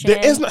circulation.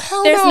 There's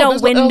no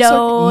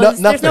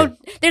windows.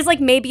 There's like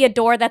maybe a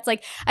door that's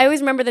like, I always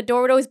remember the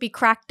door would always be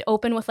cracked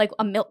open with like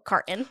a milk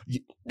carton.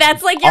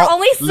 That's like your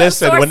only source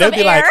when they'd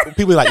be air. Like,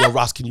 people be like, "Yo,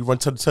 Ross, can you run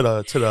to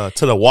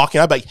the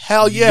walk-in?" I'd be like,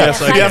 "Hell yeah, yes,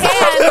 I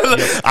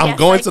can. I'm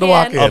going to the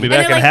walk-in. I'll be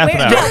back in half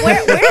an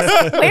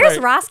hour." Where's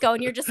Roscoe?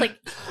 And you're just like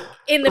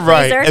in the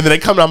freezer, and then they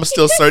come. I'm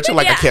still searching.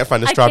 Like I can't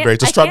find the strawberries.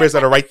 The strawberries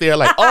that are right there.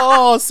 Like,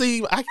 oh,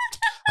 see, I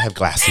have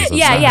glasses.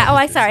 Yeah. Oh,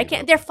 I'm sorry. I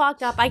can't. They're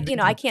fogged up. I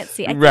can't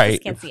see. I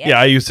just can't see it. Yeah,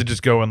 I used to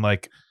just go in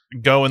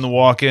the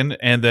walk-in,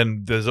 and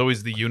then there's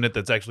always the unit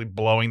that's actually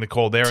blowing the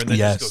cold air, and then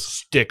just go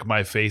stick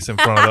my face in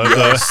front of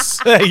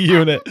the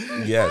unit.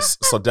 Yes.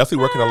 So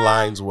definitely working on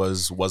lines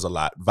was a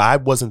lot.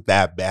 Vibe wasn't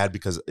that bad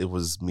because it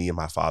was me and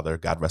my father,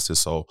 God rest his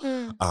soul.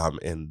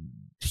 And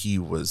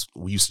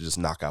we used to just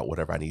knock out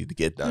whatever I needed to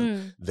get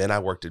done. Then I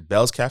worked at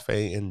Bell's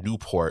Cafe in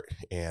Newport,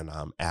 and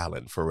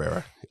Alan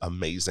Ferreira,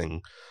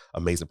 amazing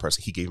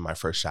person. He gave me my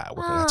first shot at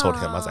working. I told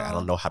him, I was like, I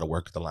don't know how to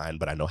work the line,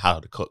 but I know how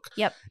to cook.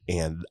 Yep.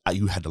 And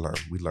you had to learn.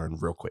 We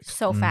learned real quick.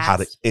 So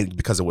fast.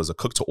 Because it was a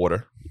cook to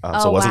order.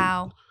 So it wasn't,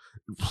 wow.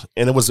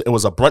 And it was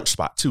a brunch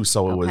spot too.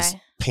 So it was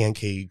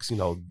pancakes,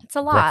 it's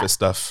a lot. Breakfast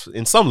stuff,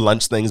 and some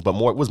lunch things, but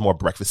it was more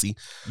breakfasty.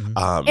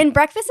 And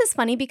breakfast is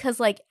funny because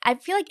like I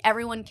feel like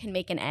everyone can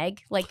make an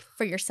egg like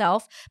for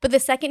yourself, but the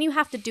second you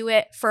have to do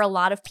it for a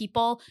lot of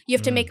people, you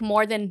have to make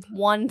more than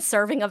one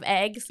serving of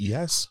eggs.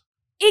 Yes.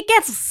 It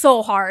gets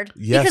so hard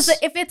because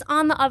if it's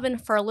on the oven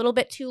for a little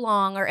bit too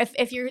long, or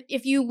if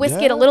you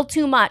whisk it a little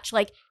too much,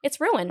 like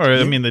it's ruined. Or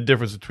I mean, the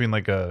difference between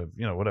like a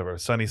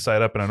sunny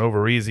side up and an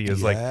over easy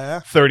is like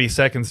 30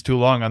 seconds too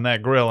long on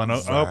that grill, and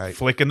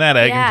flicking that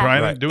egg and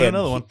trying to do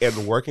another one.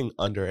 And working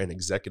under an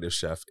executive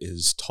chef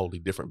is totally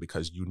different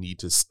because you need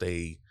to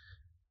stay.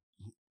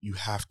 You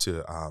have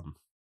to.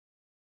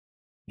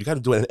 You got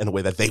to do it in a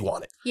way that they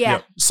want it.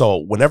 Yeah. So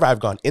whenever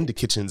I've gone into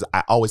kitchens,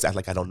 I always act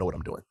like I don't know what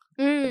I'm doing.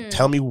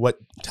 Tell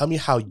me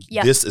how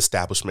this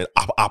establishment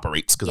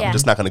operates, because I'm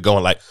just not going to go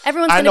and like,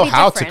 I know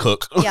how to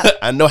cook.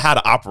 I know how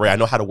to operate. I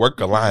know how to work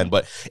a line,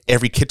 but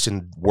every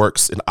kitchen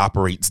works and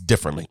operates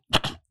differently.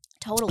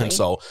 Totally. And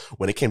so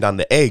when it came down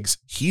to eggs,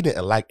 he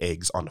didn't like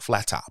eggs on the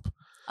flat top.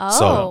 Oh.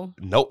 So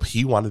nope,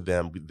 he wanted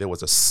them. There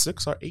was a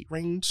 6 or 8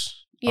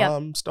 range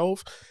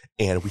stove,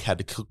 and we had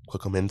to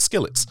cook them in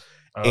skillets.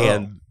 Oh.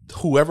 And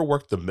whoever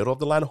worked the middle of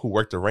the line, who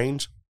worked the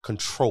range,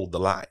 controlled the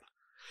line.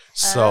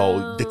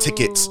 So the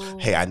tickets,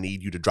 hey, I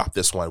need you to drop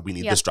this one. We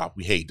need this drop.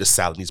 This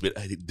salad needs to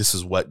be, this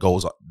is what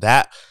goes on.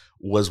 That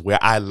was where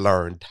I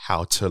learned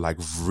how to like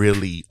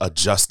really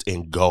adjust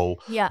and go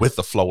with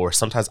the flow. Or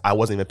sometimes I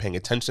wasn't even paying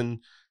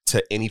attention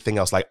to anything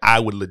else. Like I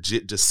would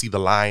legit just see the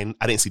line.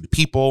 I didn't see the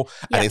people.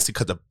 I didn't see,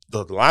 because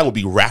the line would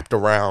be wrapped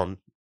around,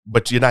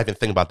 but you're not even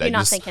thinking about that. You're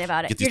not thinking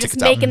about it. You're just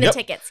making the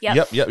tickets.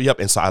 Yep.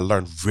 And so I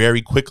learned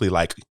very quickly,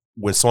 like,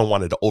 when someone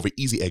wanted an over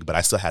easy egg, but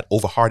I still had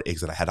over hard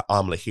eggs, and I had an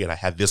omelet here, and I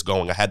had this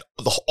going. I had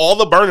all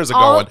the burners are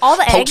going, all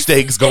the poached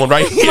eggs going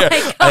right here.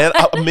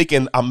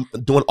 And I'm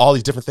doing all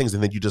these different things,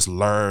 and then you just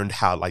learned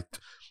how, like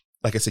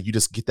I said, you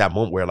just get that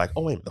moment where like,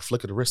 oh wait, the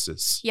flick of the wrist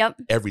is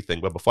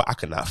everything. But before I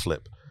could not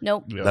flip.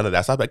 Nope. None of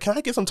that. So I was like, can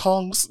I get some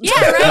tongs? Yeah,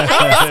 right.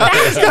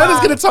 Can I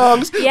just get a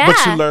tongs? Yeah.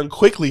 But you learn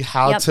quickly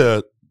how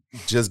to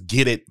just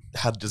get it,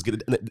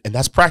 and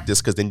that's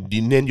practice, because then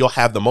you'll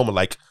have the moment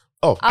like,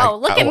 look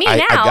at me now.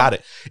 I got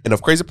it. And the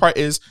crazy part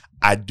is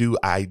I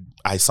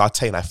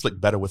saute and I flick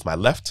better with my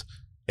left,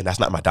 and that's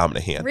not my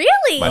dominant hand.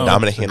 Really? My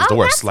dominant hand is the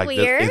worst. That's like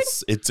weird.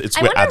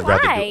 It's where I'd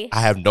rather do.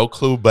 I have no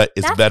clue, but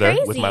it's better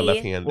with my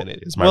left hand than it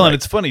is my right. And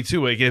it's funny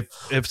too. Like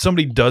if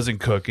somebody doesn't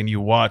cook and you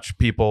watch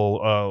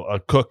people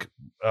cook,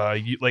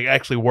 like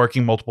actually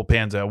working multiple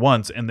pans at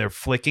once, and they're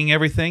flicking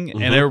everything,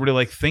 and everybody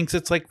like thinks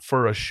it's like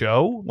for a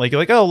show. Like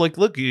you're like, oh, like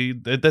look,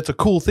 that's a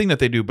cool thing that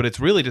they do, but it's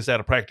really just out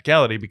of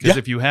practicality, because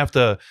if you have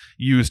to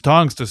use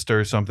tongs to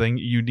stir something,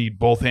 you need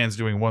both hands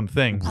doing one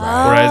thing.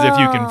 Right. Whereas if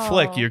you can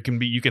flick,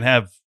 you can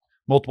have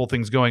multiple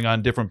things going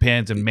on different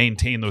pans and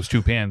maintain those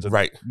two pans in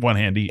one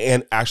hand each.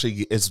 And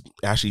actually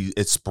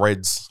it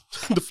spreads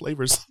the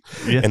flavors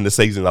and the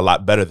seasoning a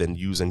lot better than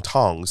using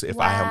tongs. If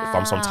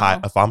I'm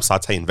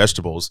sauteing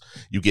vegetables,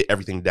 you get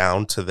everything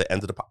down to the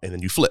end of the pot, and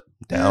then you flip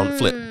down,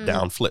 flip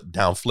down, flip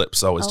down, flip.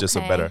 So it's just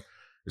a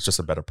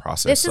better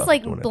process. This is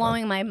like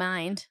blowing my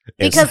mind,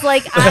 because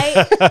like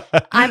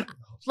I'm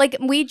like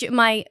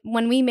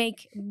when we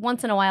make,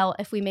 once in a while,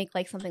 if we make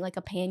like something like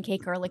a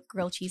pancake or like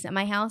grilled cheese at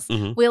my house,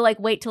 we'll like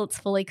wait till it's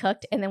fully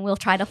cooked, and then we'll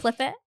try to flip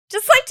it.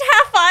 Just like to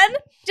have fun.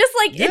 Just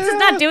like it's just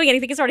not doing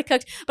anything. It's already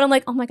cooked. But I'm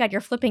like, oh my God,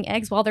 you're flipping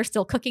eggs while they're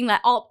still cooking.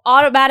 That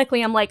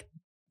automatically I'm like,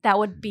 that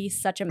would be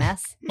such a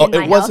mess.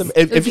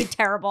 It would be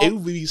terrible. It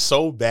would be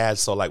so bad.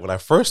 So like when I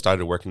first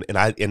started working,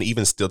 and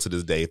even still to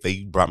this day, if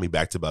they brought me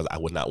back to Buzz, I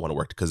would not want to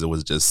work, because it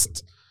was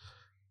just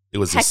It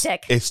was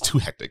hectic. It's too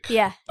hectic.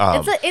 Yeah.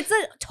 It's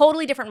a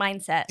totally different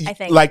mindset, I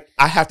think. Like,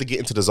 I have to get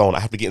into the zone. I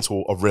have to get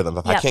into a rhythm.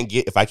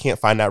 If I can't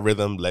find that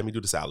rhythm, let me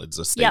do the salads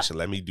or station.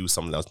 Let me do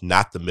something else,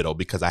 not the middle,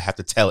 because I have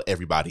to tell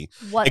everybody.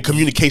 And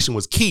communication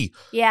was key.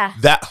 Yeah.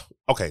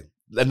 Okay.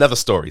 Another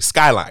story,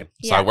 Skyline.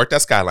 So I worked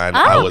at Skyline.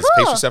 I was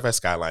pastry chef at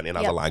Skyline, and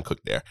I was a line cook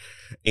there.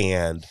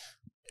 And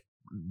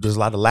there's a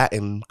lot of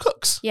Latin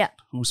cooks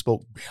who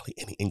spoke barely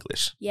any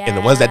English. Yeah. And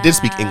the ones that did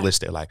speak English,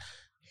 they're like,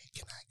 hey,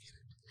 can I get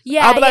it?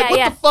 Yeah, I'll be like,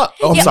 what the fuck?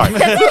 Oh, I'm sorry.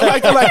 I'm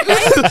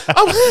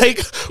like,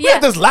 we're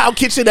at this loud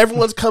kitchen.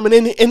 Everyone's coming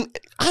in, and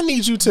I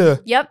need you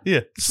to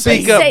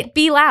speak up.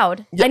 Be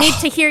loud. I need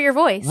to hear your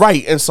voice.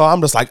 Right. And so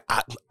I'm just like,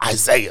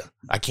 Isaiah,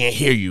 I can't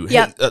hear you.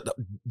 Hey,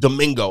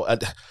 Domingo.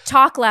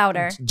 Talk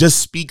louder. Just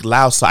speak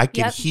loud so I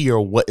can hear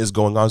what is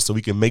going on, so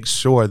we can make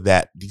sure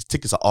that these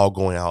tickets are all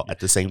going out at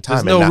the same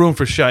time. There's no room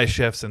for shy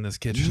chefs in this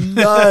kitchen.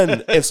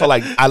 None. And so,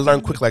 like, I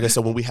learned quickly, like I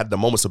said, when we had the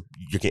moments of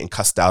you're getting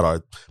cussed out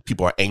or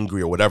people are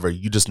angry or whatever,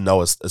 you just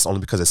know it's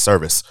only because it's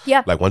service.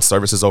 Yeah. Like, once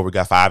service is over, we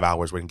got 5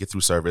 hours, we're going to get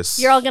through service.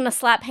 You're all going to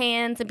slap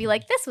hands and be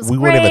like, this was great.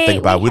 We wouldn't even think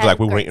about it. We'd like,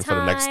 we're waiting for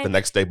the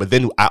next day. But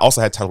then I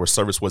also had times where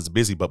service was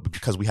busy, but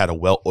because we had a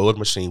well-oiled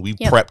machine, we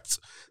prepped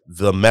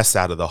the mess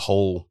out of the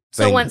whole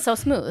thing. So it went so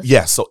smooth.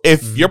 Yeah. So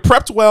if you're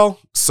prepped well,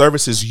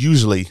 service is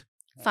usually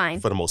fine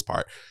for the most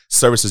part.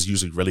 Service is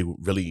usually really,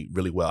 really,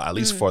 really well, at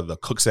least for the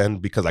cook's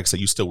end, because like I said,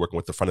 you're still working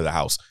with the front of the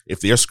house.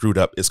 If they're screwed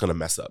up, it's going to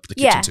mess up the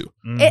kitchen too.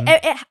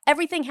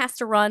 Everything has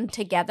to run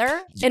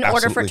together in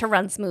order for it to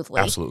run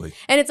smoothly. Absolutely.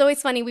 And it's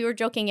always funny. We were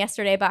joking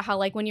yesterday about how,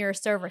 like, when you're a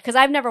server, because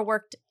I've never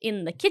worked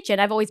in the kitchen.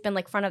 I've always been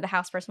like front of the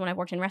house person when I've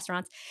worked in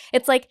restaurants.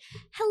 It's like,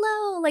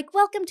 hello, like,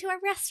 welcome to our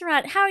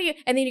restaurant. How are you?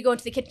 And then you go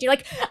into the kitchen, you're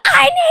like,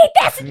 I need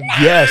this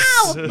now.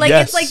 Yes. Like,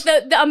 it's like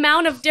the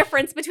amount of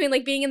difference between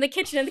like being in the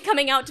kitchen and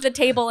coming out to the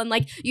table, and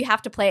like you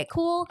have to play it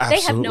cool.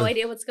 Absolutely. They have no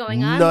idea what's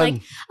going on. None.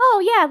 Like,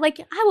 oh yeah, like,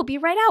 I will be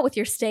right out with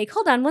your steak.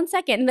 Hold on 1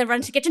 second. And then run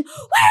to the kitchen. Where's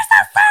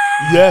the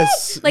steak?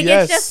 Yes. Like,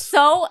 it's just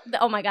so,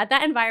 oh my God,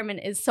 that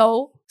environment is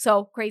so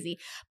crazy.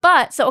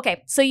 But so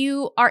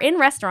you are in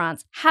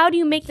restaurants. How do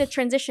you make the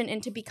transition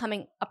into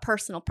becoming a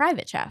personal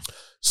private chef?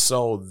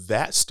 So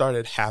that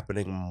started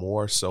happening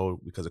more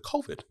so because of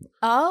COVID.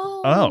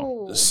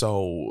 Oh.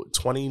 So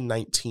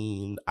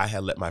 2019, I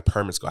had let my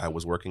permits go. I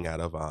was working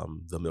out of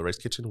the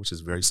Millrace Kitchen, which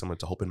is very similar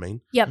to Hope in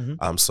Maine. Yep.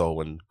 So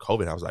when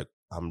COVID, I was like,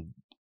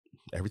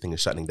 everything is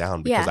shutting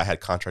down, because I had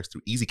contracts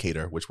through Easy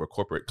Cater, which were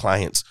corporate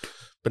clients,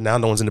 but now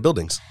no one's in the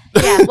buildings.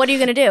 Yeah, what are you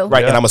going to do?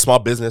 Right, and I'm a small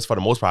business. For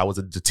the most part, I was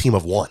a team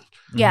of one.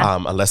 Yeah.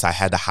 Unless I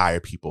had to hire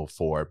people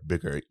for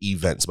bigger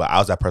events, but I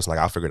was that person, like,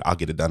 I figured I'll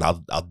get it done.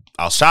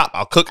 I'll shop,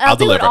 I'll cook, I'll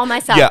deliver. I'll do it all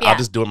myself. Yeah, I'll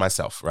just do it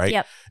myself, right?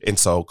 Yep. And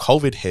so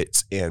COVID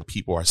hits, and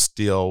people are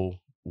still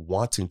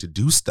wanting to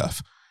do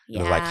stuff.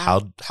 Yeah. And like,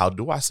 how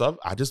do I sub?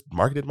 I just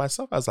marketed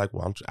myself. I was like,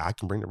 well, I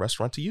can bring the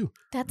restaurant to you.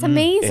 That's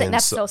amazing. And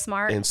that's so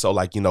smart. And so,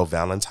 like,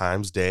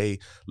 Valentine's Day,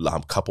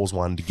 couples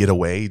wanted to get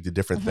away, did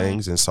different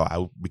things. And so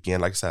I began,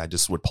 like I said, I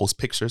just would post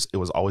pictures. It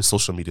was always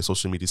social media.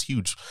 Social media is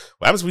huge.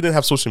 What happens if we didn't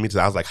have social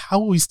media? I was like, how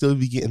will we still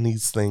be getting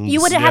these things?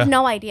 You would have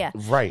no idea.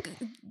 Right.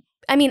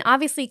 I mean,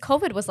 obviously,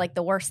 COVID was like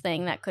the worst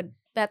thing that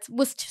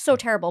was so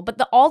terrible. But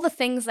all the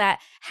things that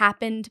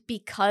happened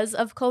because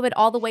of COVID,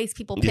 all the ways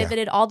people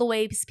pivoted, all the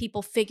ways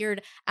people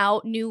figured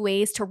out new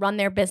ways to run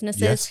their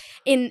businesses.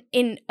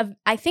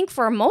 I think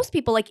for most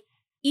people, like,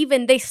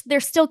 even they're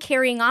still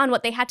carrying on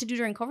what they had to do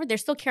during COVID. They're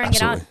still carrying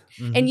it on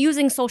and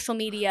using social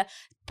media,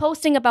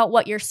 posting about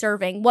what you're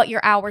serving, what your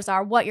hours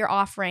are, what you're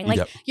offering.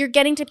 Like, you're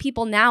getting to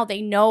people now.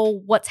 They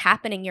know what's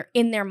happening. You're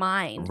in their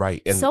mind.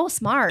 Right. And so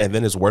smart. And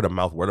then it's word of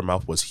mouth. Word of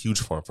mouth was huge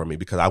for me,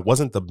 because I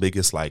wasn't the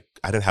biggest, like,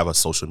 I didn't have a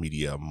social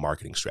media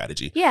marketing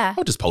strategy. Yeah. I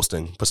was just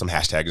posting, put some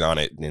hashtags on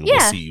it, and we'll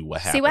see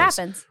what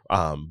happens.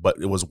 But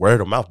it was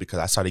word of mouth, because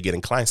I started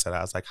getting clients that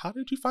I was like, how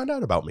did you find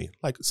out about me?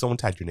 Like, someone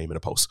tagged your name in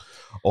a post,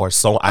 or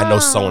I know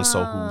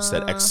so-and-so who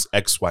said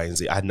X, Y, and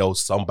Z. I know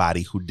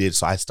somebody who did.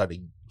 So I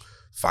started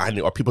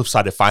finding, or people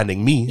started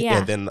finding me.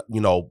 And then,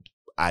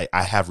 I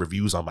have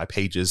reviews on my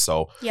pages.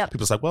 So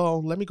people's like,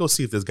 well, let me go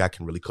see if this guy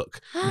can really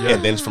cook.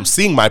 And then from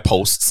seeing my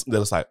posts,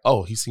 then it's like,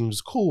 oh, he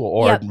seems cool.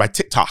 Or my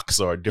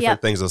TikToks or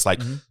different things. It's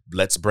like,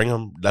 let's bring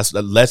him.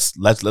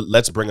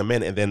 Let's bring him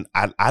in. And then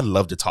I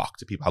love to talk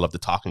to people. I love to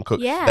talk and cook.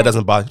 Yeah. That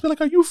doesn't bother me.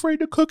 Like, are you afraid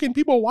to cook and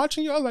people are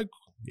watching you? I was like,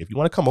 if you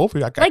want to come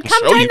over, I can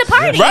come show join you. The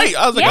party. Right.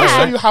 I was like,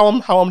 I'll show you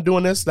how I'm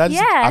doing this.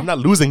 I'm not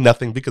losing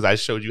nothing, because I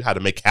showed you how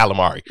to make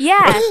calamari. Yeah.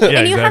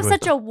 And you have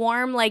such a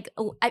warm, like,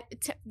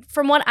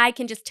 from what I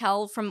can just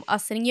tell from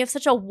us sitting, you have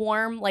such a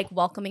warm, like,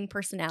 welcoming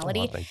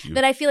personality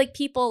that I feel like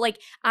people, like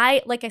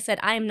I said,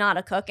 I am not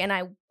a cook, and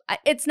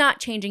it's not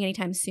changing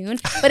anytime soon.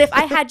 But if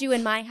I had you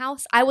in my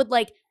house, I would,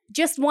 like,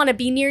 just want to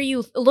be near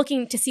you,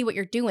 looking to see what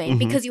you're doing,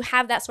 because you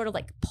have that sort of,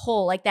 like,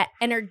 pull, like that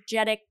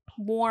energetic,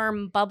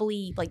 warm,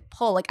 bubbly, like,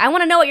 pull. Like, I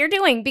want to know what you're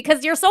doing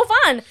because you're so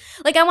fun.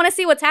 Like, I want to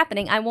see what's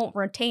happening. I won't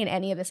retain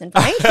any of this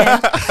information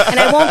and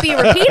I won't be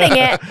repeating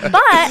it,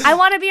 but I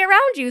want to be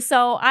around you.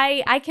 So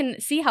I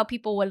can see how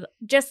people would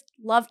just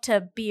love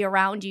to be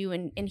around you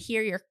and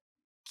hear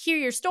hear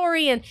your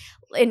story and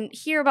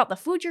hear about the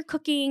food you're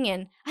cooking,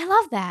 and I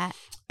love that.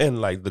 And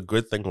like the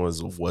good thing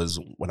was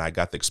when I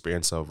got the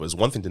experience of, was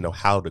one thing to know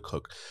how to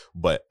cook,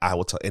 but I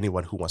will tell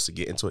anyone who wants to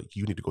get into it,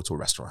 you need to go to a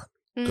restaurant.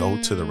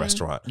 Go to the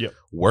restaurant,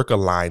 work a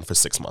line for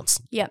 6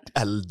 months, at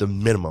the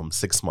minimum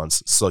 6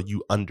 months, so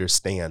you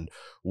understand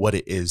what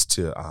it is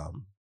to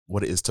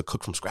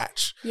cook from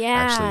scratch.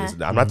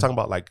 Actually, I'm not talking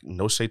about like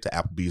no shade to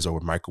Applebee's or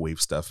microwave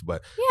stuff,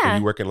 but when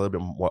you work in a little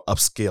bit more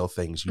upscale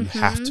things, you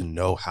have to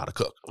know how to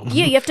cook.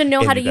 Yeah, you have to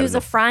know how to use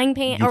a frying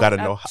pan. You got to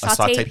know a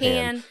saute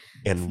pan.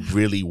 And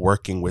really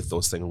working with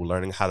those things,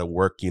 learning how to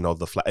work,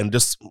 and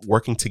just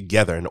working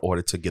together in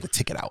order to get a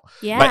ticket out.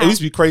 Yeah, like, it used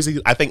to be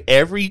crazy. I think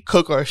every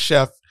cook or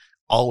chef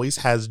always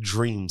has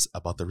dreams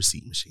about the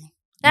receipt machine.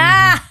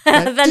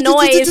 The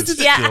noise,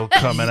 still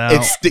coming out.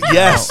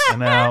 Yes,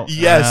 out.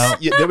 Yeah,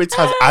 there were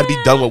times I'd be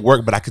done with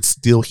work, but I could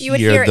still hear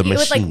the machine. It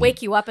would like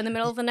wake you up in the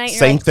middle of the night.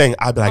 Same thing.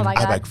 I'd be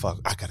like, fuck,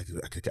 I gotta get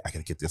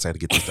this. I gotta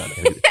get this done.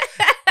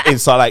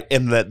 And so, like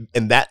in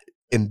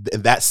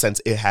that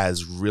sense, it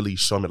has really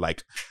shown me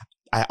like.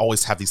 I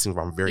always have these things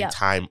where I'm very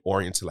time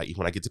oriented. Like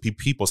when I get to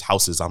people's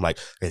houses, I'm like,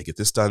 I gotta get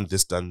this done.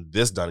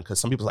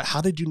 Because some people are like,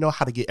 how did you know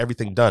how to get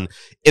everything done?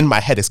 In my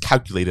head, it's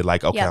calculated.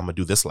 Like, okay, I'm gonna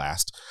do this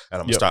last, and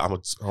I'm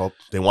gonna start.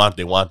 They want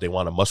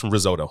a mushroom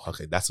risotto.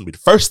 Okay, that's gonna be the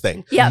first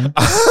thing.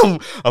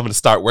 I'm gonna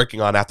start working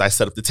on after I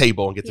set up the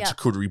table and get the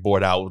charcuterie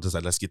board out. Just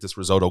like, let's get this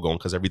risotto going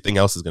because everything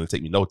else is gonna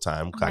take me no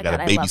time. I gotta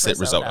babysit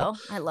risotto.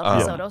 I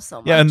love risotto so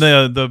much. Yeah, and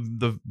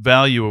the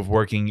value of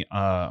working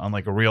on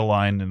like a real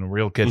line in a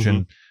real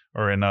kitchen.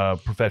 Or in a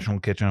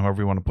professional kitchen,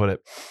 however you want to put it,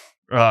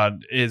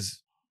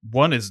 is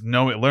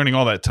learning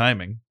all that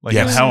timing, like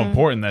and how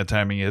important that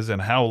timing is,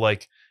 and how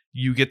like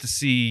you get to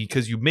see,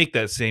 because you make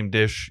that same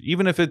dish,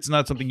 even if it's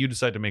not something you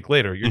decide to make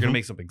later, you're gonna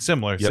make something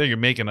similar. Say you're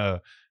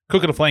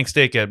cooking a flank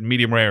steak at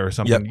medium rare or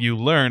something. You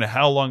learn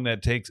how long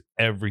that takes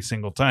every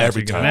single time. So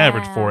you get an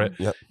average for it,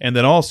 and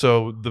then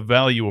also the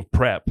value of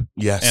prep,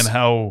 and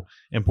how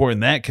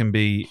important that can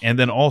be, and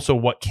then also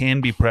what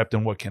can be prepped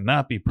and what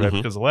cannot be prepped,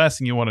 because the last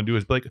thing you want to do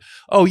is be like,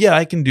 oh yeah,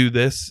 I can do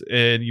this,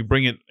 and you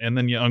bring it and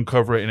then you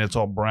uncover it and it's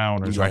all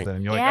brown or something,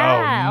 and you're like,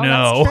 oh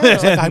no,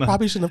 like, I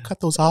probably shouldn't have cut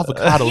those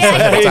avocados.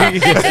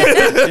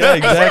 Yeah,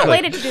 exactly. I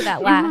waited to do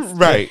that last.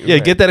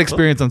 Get that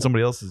experience on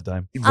somebody else's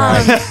dime.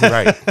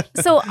 Right.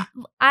 So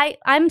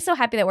I'm so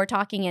happy that we're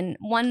talking, and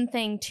one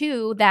thing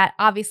too that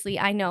obviously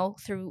I know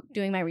through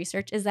doing my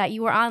research is that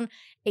you were on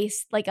a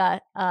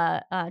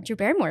Drew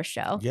Barrymore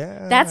show.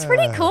 Yeah, that's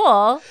pretty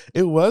cool.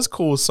 It was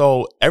cool.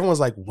 So everyone's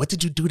like, "What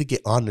did you do to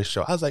get on the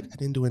show?" I was like, "I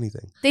didn't do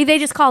anything." They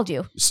just called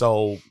you.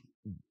 So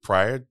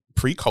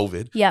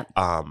pre-COVID,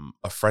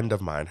 a friend of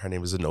mine, her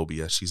name is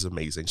Zenobia. She's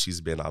amazing. She's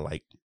been on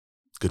like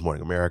Good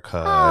Morning America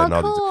and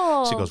all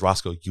these. She goes,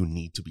 Roscoe, you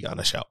need to be on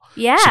a show.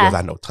 Yeah. She goes,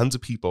 I know tons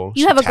of people.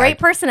 You have a great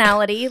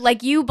personality.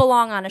 Like you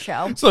belong on a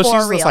show. So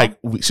she's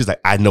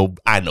like, I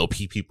know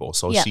people.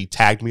 So she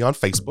tagged me on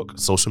Facebook,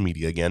 social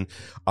media again,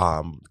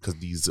 because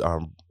these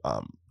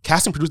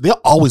casting producers, they're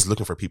always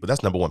looking for people.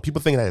 That's number one.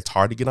 People think that it's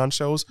hard to get on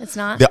shows. It's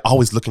not. They're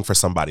always looking for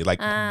somebody, like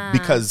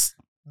because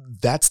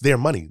that's their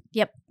money.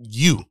 Yep.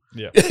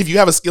 If you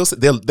have a skill set,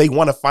 they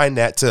want to find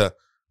that to.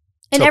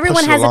 And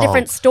everyone has a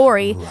different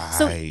story.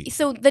 Right.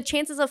 So the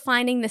chances of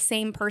finding the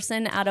same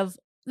person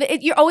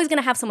you're always going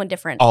to have someone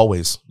different.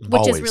 Always.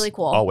 Which is really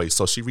cool. Always.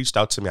 So she reached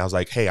out to me. I was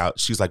like, hey,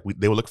 she's like,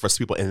 they were looking for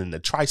people in the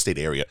tri-state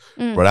area.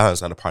 Rhode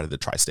Island's not a part of the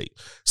tri-state.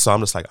 So I'm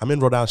just like, I'm in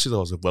Rhode Island. She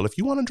goes, well, if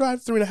you want to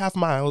drive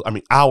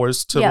 3.5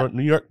 hours to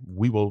New York,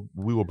 we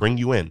will bring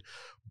you in.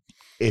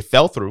 It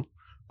fell through.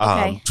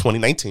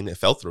 2019, it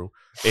fell through.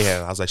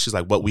 And I was like, she's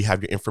like, well, we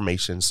have your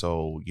information.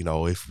 So,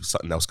 if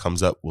something else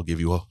comes up, we'll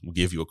give you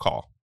a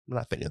call. I'm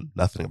not thinking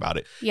nothing about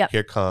it.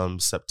 Here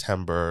comes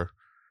September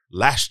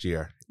last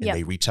year, and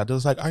they reached out. They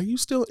was like, "Are you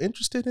still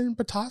interested in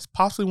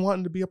possibly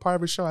wanting to be a part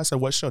of a show?" I said,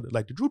 "What show?" They're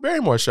like, the Drew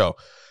Barrymore show.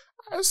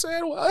 I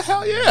said, well,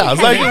 hell yeah. I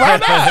was like, why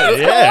not?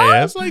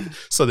 I was like,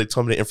 so they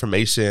told me the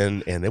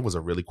information, and it was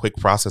a really quick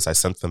process. I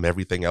sent them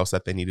everything else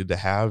that they needed to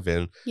have,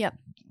 and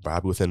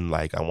probably within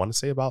I want to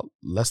say about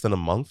less than a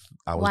month,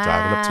 I was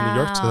driving up to New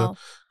York to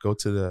go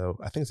to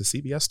I think it's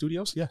the CBS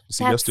studios. Yeah, the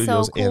CBS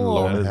studios in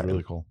Lower Manhattan. That is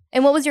really cool.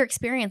 And what was your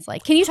experience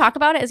like? Can you talk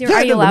about it?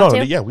 Are you allowed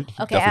to? Yeah, we can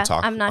definitely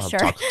talk. I'm not sure.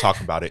 Talk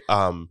about it.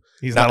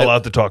 He's not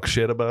allowed to talk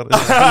shit about it.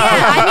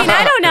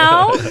 I don't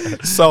know.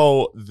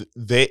 So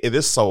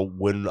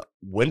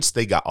once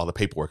they got all the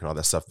paperwork and all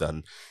that stuff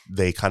done,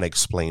 they kind of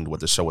explained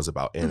what the show was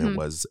about, and it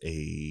was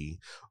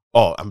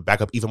I'm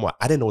back up even more.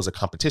 I didn't know it was a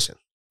competition.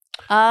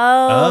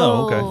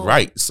 Oh, okay.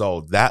 Right.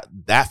 So that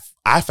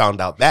I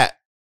found out that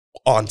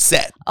on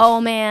set.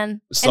 Oh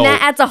man. So, and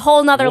that adds a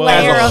whole nother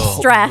layer of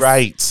stress.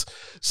 Right.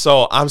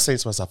 So I'm saying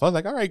to myself, I was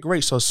like, all right,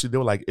 great. So they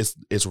were like, it's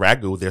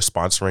Ragu. They're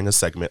sponsoring a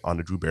segment on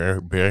the Drew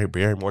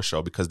Barrymore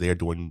show because they are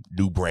doing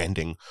new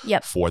branding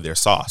for their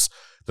sauce.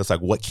 That's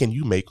like, what can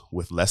you make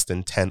with less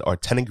than 10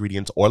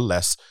 ingredients or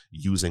less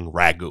using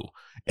Ragu?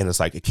 And it's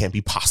like, it can't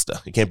be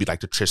pasta. It can't be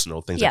like the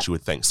traditional things that you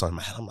would think. So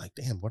I'm like,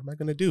 damn, what am I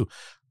going to do?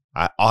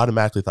 I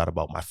automatically thought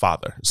about my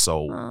father.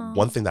 So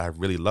one thing that I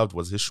really loved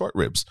was his short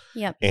ribs.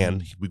 Yep.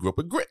 And we grew up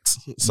with grits.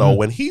 So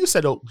when he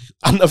said, I'll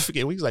never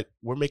forget, he's like,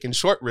 we're making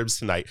short ribs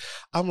tonight.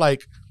 I'm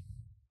like,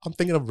 I'm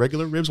thinking of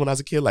regular ribs when I was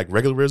a kid, like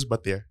regular ribs,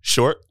 but they're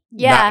short.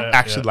 Yeah. Not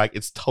actually, like,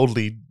 it's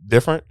totally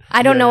different.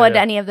 I don't know what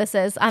any of this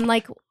is. I'm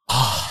like,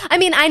 I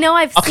mean, I know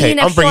I've seen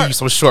I'm bringing you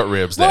some short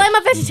ribs then. Well, I'm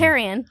a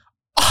vegetarian.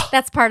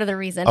 That's part of the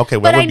reason. Okay,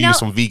 well, we'll give you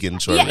some vegan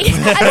short ribs.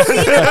 I've seen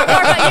them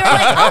before, but you were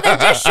like, oh, they're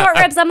just short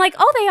ribs. I'm like,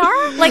 oh, they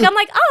are? Like, I'm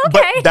like, oh,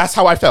 okay. But that's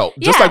how I felt.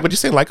 Just like what you're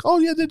saying, like, oh,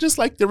 yeah, they're just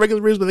like the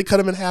regular ribs, but they cut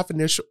them in half and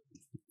they're short.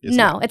 It's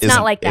not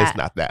like that. It's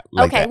not that.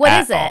 Like okay, that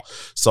what is it? All.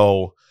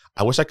 So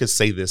I wish I could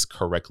say this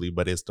correctly,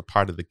 but it's the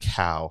part of the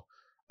cow.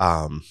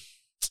 I'm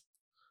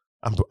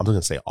going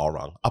to say it all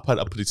wrong. I'll put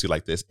it to you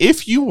like this.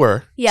 If you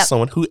were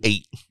someone who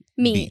ate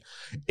meat,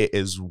 it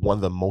is one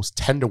of the most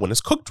tender when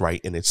it's cooked right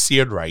and it's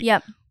seared right.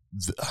 Yep.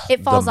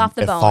 It falls off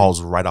the bone. It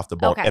falls right off the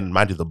bone. Okay. And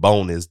mind you, the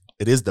bone is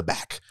the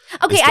back.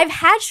 Okay, I've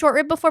had short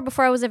rib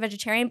before I was a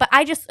vegetarian, but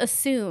I just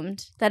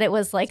assumed that it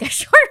was like a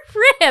short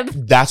rib.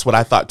 That's what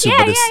I thought too.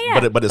 But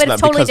it's not,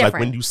 totally because different. like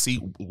when you see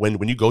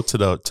when you go to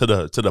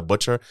the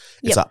butcher,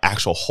 it's an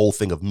actual whole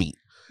thing of meat.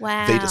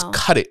 Wow. They just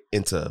cut it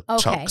into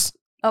chunks.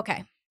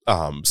 Okay.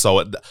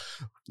 So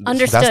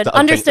understood.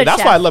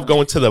 That's why I love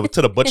going to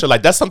the butcher.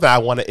 Like that's something I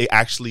want to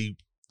actually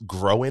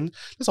grow in.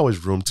 There's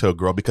always room to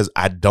grow because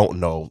I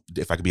don't know,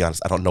 if I can be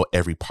honest, I don't know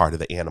every part of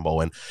the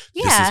animal and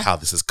this is how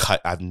this is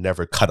cut. I've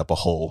never cut up a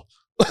whole.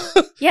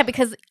 Yeah,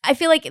 because I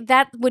feel like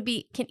that would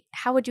be,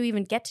 how would you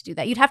even get to do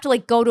that? You'd have to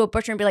like go to a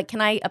butcher and be like, can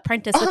I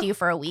apprentice with you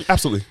for a week?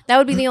 Absolutely. That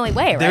would be the only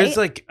way, right? There's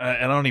like,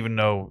 I don't even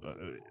know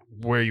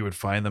where you would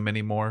find them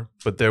anymore,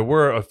 but there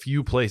were a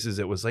few places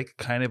it was like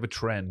kind of a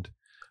trend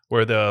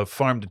where the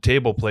farm to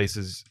table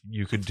places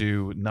you could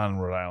do, not in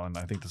Rhode Island,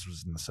 I think this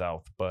was in the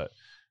South, but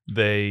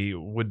they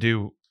would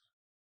do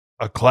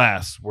a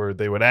class where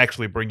they would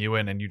actually bring you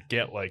in and you'd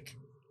get like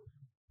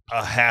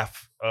a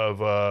half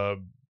of a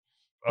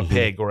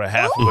pig or a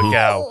half of a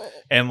cow,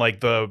 and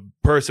like the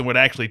person would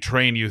actually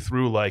train you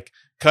through like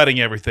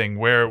cutting everything,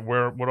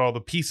 what all the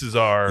pieces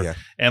are,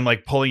 and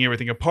like pulling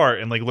everything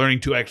apart and like learning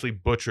to actually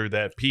butcher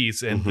that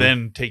piece and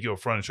then take you up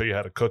front and show you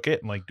how to cook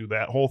it and like do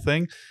that whole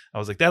thing. I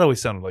was like, that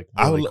always sounded like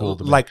really cool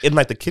to me. Like in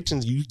like the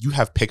kitchens, you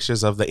have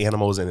pictures of the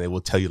animals and they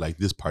will tell you like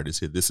this part is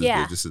here, this is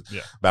this is.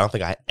 But I don't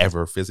think I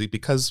ever physically,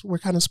 because we're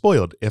kind of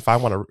spoiled. If I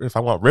want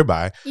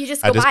ribeye, you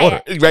just I just buy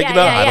order it. Right?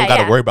 I don't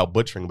got to worry about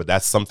butchering, but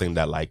that's something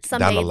that like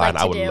someday down the line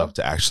I would love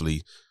to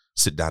actually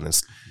sit down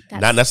and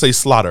not necessarily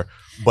slaughter,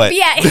 but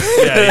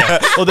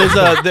Well,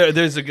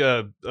 there's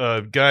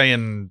a guy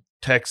in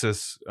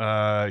Texas.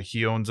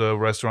 He owns a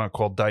restaurant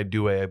called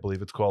Daidue, I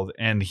believe it's called,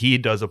 and he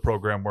does a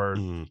program where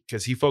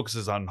because he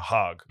focuses on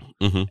hog,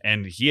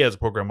 and he has a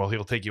program where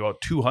he'll take you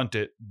out to hunt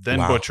it, then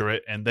butcher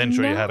it, and then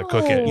show you how to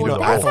cook it.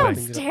 That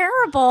sounds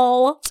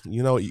terrible.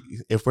 You know,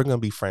 if we're gonna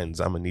be friends,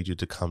 I'm gonna need you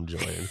to come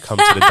join, come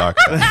to the dark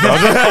side.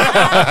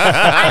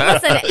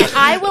 Listen,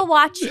 I will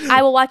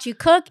watch you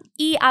cook,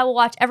 eat. I will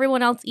watch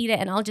everyone else eat it,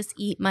 and I'll just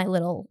eat my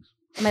little.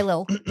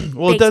 Well,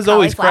 it does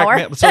always crack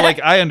me up. So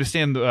like I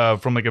understand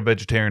from like a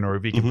vegetarian or a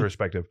vegan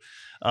perspective,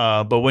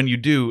 but when you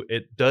do,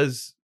 it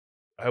does.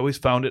 I always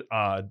found it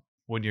odd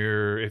when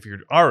if you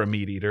are a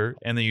meat eater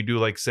and then you do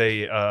like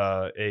say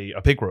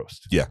a pig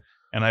roast. Yeah.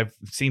 And I've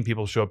seen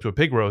people show up to a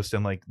pig roast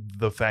and like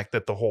the fact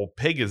that the whole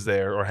pig is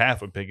there or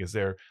half a pig is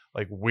there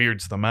like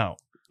weirds them out.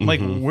 I'm like,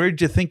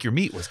 where'd you think your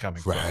meat was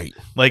coming from? Right.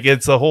 Like,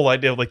 it's the whole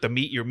idea of like the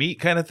meat your meat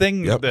kind of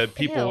thing that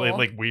people, it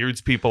like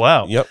weirds people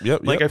out.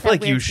 Like, I feel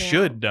like you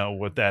should know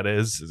what that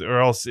is, or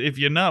else if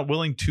you're not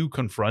willing to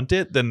confront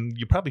it, then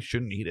you probably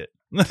shouldn't eat it.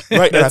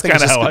 Right. That's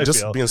kind of how I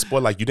feel. Being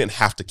spoiled, like you didn't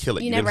have to kill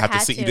it. You didn't have to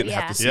see. You didn't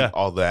have to see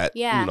all that.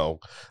 You know,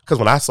 because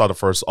when I saw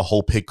a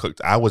whole pig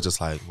cooked, I was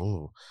just like,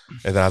 ooh.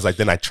 And then I was like,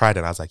 then I tried it.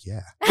 And I was like,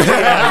 You're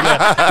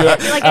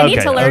like, I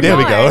need to learn there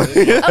more.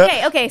 We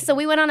go. Okay. So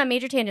we went on a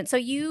major tangent. So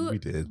you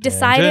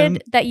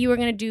decided that you were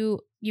going to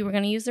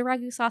use the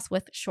ragu sauce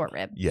with short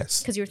rib.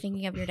 Yes. Because you were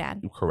thinking of your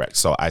dad. Correct.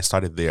 So I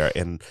started there,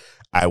 and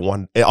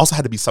it also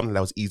had to be something that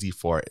was easy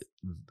for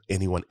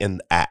anyone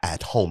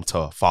at home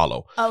to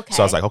follow. Okay.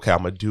 So I was like, okay, I'm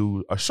gonna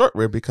do a short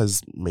rib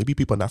because maybe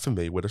people are not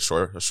familiar with a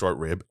short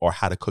rib or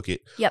how to cook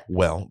it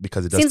well,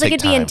 because it does seems like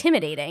it'd be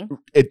intimidating.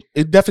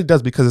 It definitely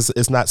does, because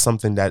it's not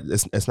something that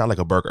it's not like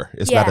a burger.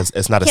 It's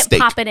not a steak.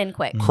 Pop it in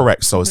quick.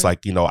 Correct. So it's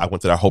like, I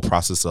went through that whole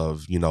process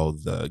of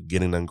the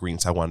getting the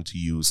ingredients I wanted to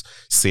use,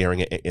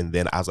 searing it, and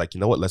then I was like, you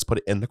know what, let's put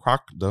it in the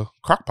crock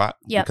pot.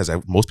 Yeah. Because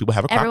most people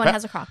have a crock pot. Everyone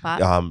has a crock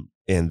pot.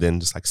 And then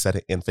just like set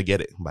it and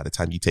forget it. By the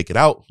time you take it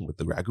out with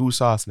the ragu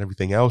sauce and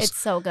everything else, it's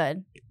so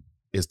good.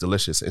 It's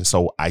delicious. And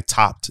so I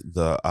topped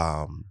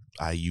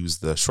I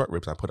used the short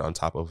ribs. I put it on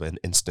top of an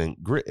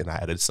instant grit, and I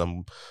added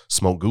some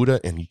smoked Gouda,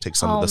 and you take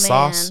some of the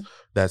sauce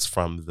that's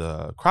from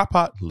the crock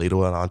pot,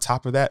 ladle it on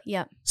top of that.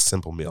 Yep.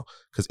 Simple meal,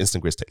 because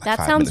instant grits take like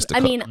 5 minutes to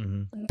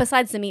cook.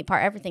 Besides the meat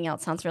part, everything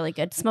else sounds really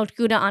good. Smoked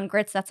Gouda on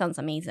grits, that sounds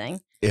amazing.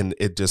 And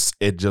it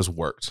just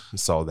worked.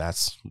 So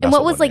that's and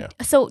what was like,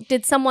 so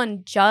did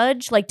someone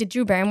judge? Like, did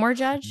Drew Barrymore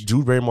judge?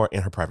 Drew Barrymore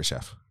and her private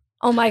chef.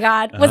 Oh my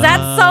God. Was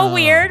that so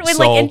weird?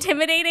 Like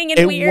intimidating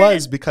and weird? It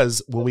was,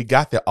 because when we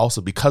got there,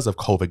 also because of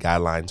COVID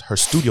guidelines, her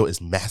studio is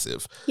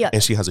massive. Yep.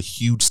 And she has a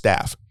huge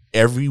staff.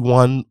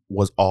 Everyone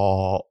was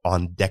all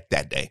on deck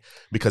that day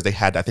because I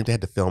think they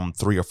had to film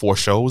 3 or 4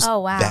 shows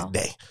that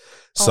day.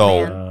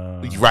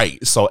 So, right.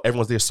 So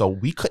everyone's there. So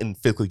we couldn't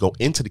physically go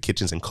into the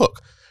kitchens and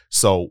cook.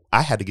 So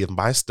I had to give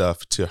my stuff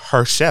to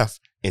her chef,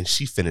 and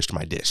she finished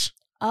my dish.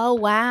 Oh,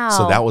 wow.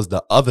 So that was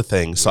the other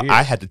thing. So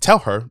I had to tell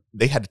her,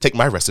 they had to take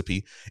my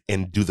recipe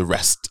and do the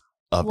rest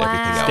of everything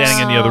else. Standing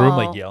in the other room,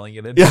 like yelling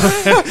it in. Yeah.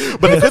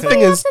 But the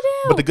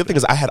good thing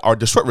is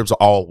the short ribs were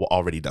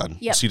already done.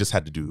 Yep. She just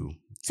had to do.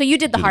 So you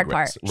did the hard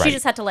part. Right. She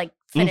just had to like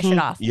finish it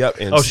off. Yep.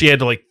 And she had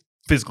to like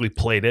physically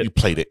plate it. You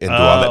plate it and do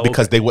all that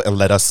because they wouldn't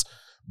let us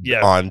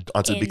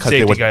onto because safety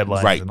they were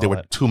guidelines. There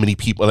were too many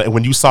people. And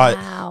when you saw it,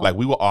 like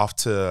we were off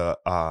to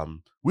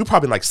we were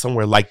probably like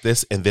somewhere like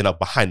this, and then up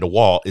behind the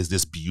wall is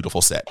this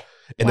beautiful set.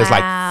 And there's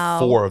like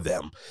 4 of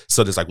them.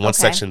 So there's like one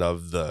section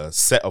of the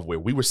set of where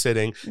we were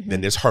sitting. Then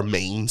there's her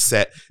main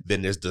set.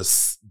 Then there's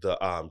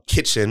the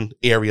kitchen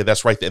area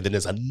that's right there. And then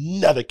there's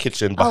another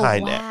kitchen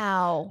behind that.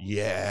 Wow.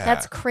 Yeah.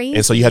 That's crazy.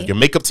 And so you have your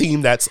makeup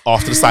team that's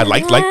off to the side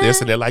like this.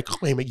 And they're like, oh,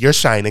 wait a minute, you're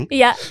shining.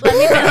 Yeah.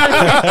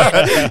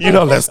 Let me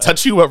let's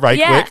touch you up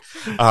quick.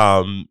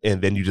 And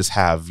then you just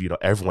have,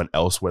 everyone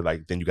else where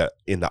like, then you got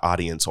in the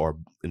audience or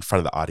in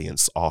front of the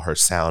audience, all her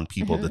sound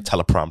people, the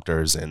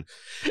teleprompters and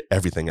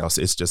everything else.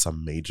 It's just a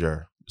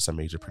major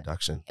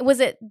production. Was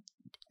it,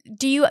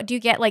 do you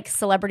get like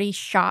celebrity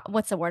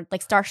what's the word?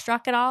 Like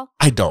starstruck at all?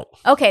 I don't.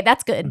 Okay,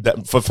 that's good.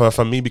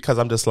 For me, because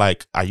I'm just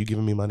like, are you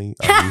giving me money?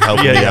 Are you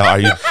helping me out? Are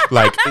you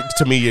like,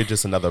 to me, you're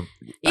just another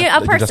person.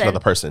 You're just another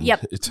person.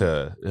 Yep.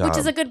 Which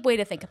is a good way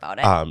to think about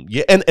it.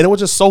 And it was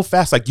just so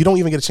fast. Like you don't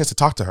even get a chance to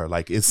talk to her.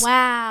 Like it's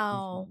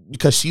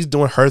because she's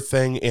doing her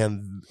thing,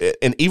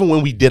 and even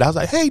when we did, I was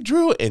like, hey,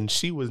 Drew, and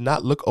she was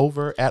not look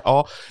over at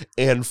all,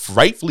 and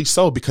rightfully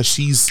so because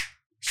she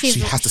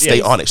has to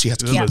stay on it. She has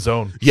to keep in the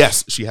zone.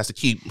 Yes, she has to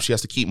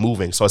keep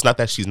moving. So it's not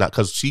that she's not,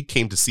 because she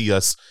came to see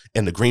us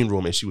in the green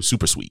room and she was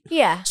super sweet.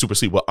 Yeah, super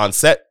sweet. Well, on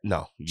set,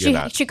 no, you're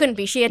not. She couldn't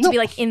be. She had to be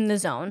like in the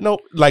zone. No,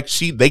 like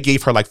they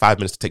gave her like 5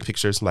 minutes to take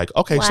pictures. Like,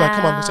 okay, she's like,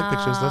 come on, let's take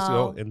pictures. Let's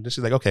go. And then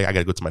she's like, okay, I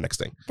gotta go to my next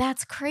thing.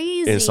 That's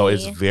crazy. And so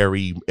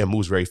it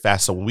moves very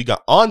fast. So when we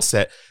got on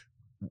set,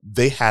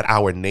 they had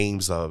our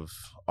names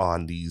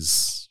on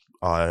these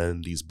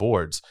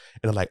boards,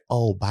 and they're like,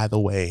 oh, by the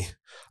way,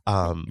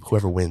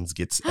 whoever wins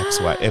gets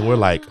X, Y, and we're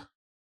like,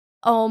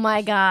 oh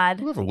my God,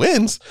 whoever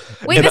wins.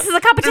 Wait, this is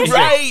a competition,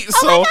 right?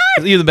 Oh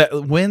so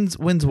either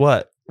wins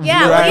what?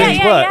 Yeah,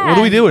 what? What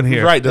are we doing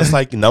here? Right, that's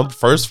like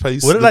first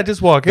place. What did I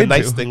just walk into? The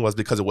nice thing was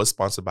because it was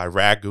sponsored by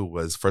Ragu,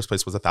 was first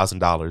place was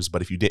 $1,000,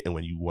 but if you didn't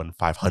win, you won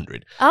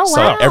 $500. Oh wow!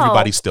 So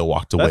everybody still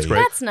walked away.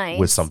 That's nice.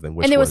 With something.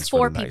 Which and there was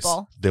 4 really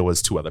people. Nice. There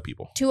was 2 other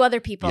people. 2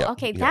 other people. Yeah,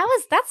 okay,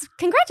 that's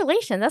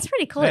congratulations. That's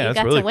pretty cool. You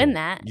got to win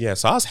that. Yeah,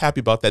 so I was happy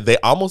about that. They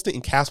almost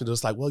didn't cast me.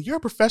 Just like, well, you're a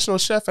professional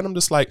chef, and I'm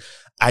just like,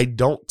 I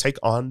don't take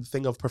on the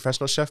thing of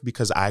professional chef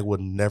because I would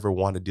never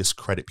want to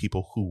discredit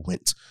people who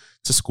went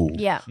to school,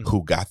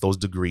 who got those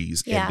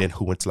degrees, and then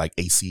who went to like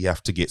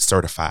ACF to get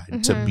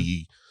certified to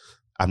be.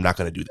 I'm not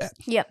going to do that.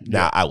 Yep.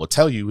 Now I will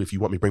tell you, if you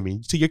want me to bring me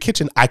to your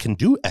kitchen, I can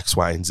do X,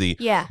 Y, and Z.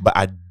 Yeah. But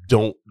I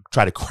don't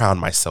try to crown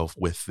myself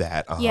with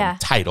that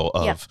title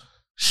of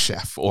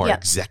chef or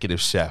executive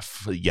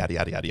chef, yada,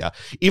 yada, yada, yada.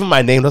 Even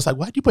my name, I was like,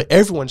 why do you put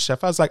everyone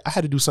chef? I was like, I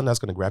had to do something that's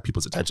going to grab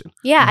people's attention.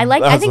 Yeah,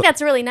 I think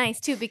that's really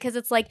nice too, because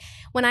it's like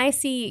when I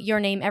see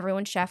your name,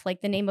 everyone chef,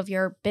 like the name of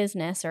your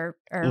business or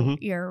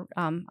your,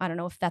 I don't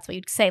know if that's what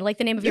you'd say, like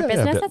the name of your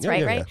business. That's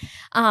right, right?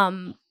 Yeah.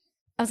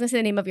 I was going to say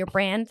the name of your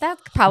brand. That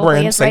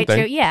probably is right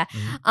too. Yeah.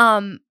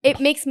 Mm-hmm. It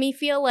makes me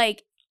feel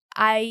like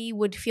I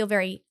would feel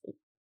very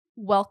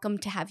welcome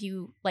to have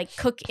you like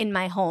cook in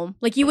my home.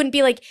 Like you wouldn't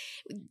be like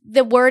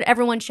the word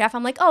everyone chef.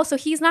 I'm like, oh, so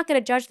he's not going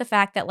to judge the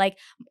fact that like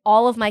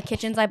all of my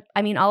kitchens,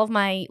 I mean all of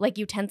my like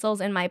utensils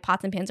and my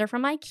pots and pans are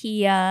from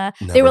IKEA.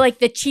 Never. They were like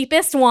the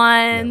cheapest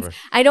ones. Never.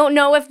 I don't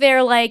know if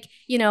they're like,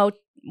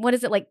 what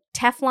is it, like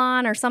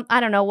Teflon or something? I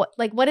don't know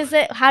what is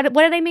it?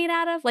 What are they made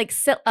out of? Like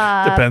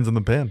depends on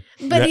the pan.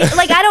 But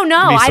like I don't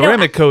know.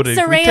 Ceramic coated,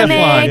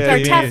 ceramic or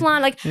Teflon.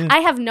 Like I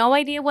have no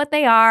idea what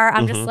they are.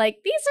 I'm just like,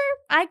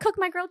 I cook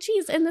my grilled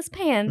cheese in this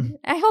pan.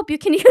 I hope you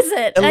can use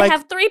it. And I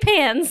have 3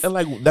 pans. And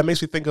like that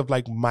makes me think of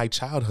like my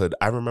childhood.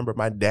 I remember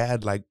my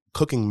dad like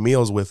cooking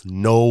meals with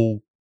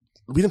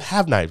we didn't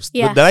have knives.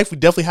 Yeah. The knife we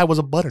definitely had was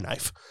a butter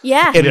knife.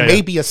 Yeah. And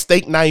maybe a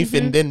steak knife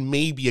and then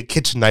maybe a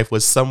kitchen knife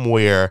was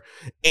somewhere.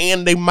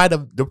 And they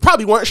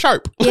probably weren't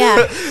sharp.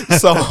 Yeah.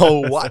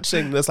 So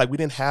watching this, like we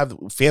didn't have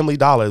Family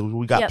Dollar.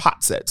 We got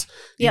pot sets.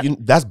 Yep.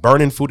 That's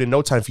burning food in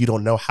no time if you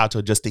don't know how to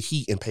adjust the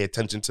heat and pay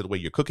attention to the way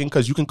you're cooking,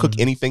 because you can cook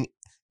anything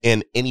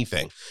and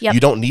anything. Yep. You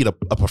don't need a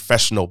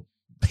professional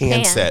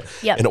pan set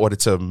in order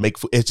to make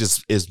food.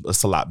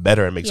 It's a lot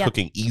better and makes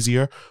cooking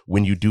easier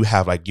when you do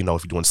have like, if you're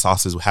doing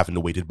sauces, having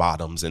the weighted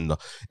bottoms and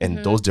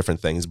those different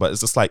things. But it's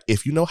just like,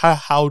 if you know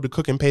how to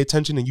cook and pay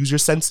attention and use your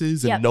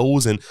senses and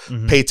nose and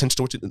pay attention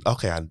to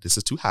what this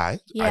is too high.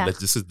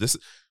 This is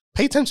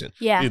pay attention.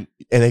 Yeah.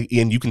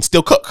 And you can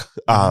still cook.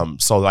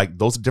 So like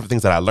those are different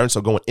things that I learned.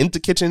 So going into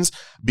kitchens,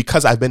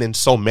 because I've been in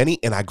so many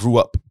and I grew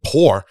up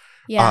poor,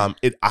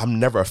 I'm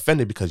never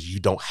offended because you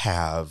don't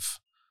have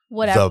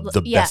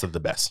the best of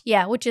the best.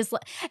 Yeah, which is,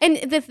 and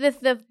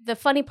the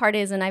funny part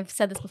is, and I've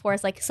said this before,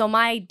 is like, so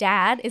my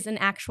dad is an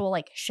actual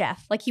like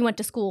chef. Like he went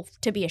to school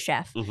to be a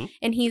chef,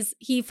 and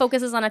he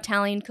focuses on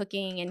Italian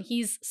cooking, and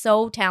he's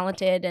so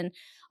talented and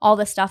all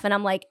this stuff. And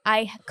I'm like,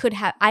 I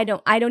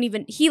don't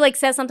even, he like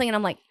says something and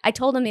I'm like, I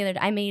told him the other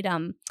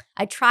day,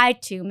 I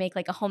tried to make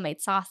like a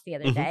homemade sauce the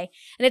other day,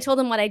 and I told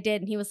him what I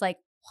did, and he was like,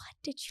 what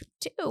did you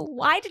do?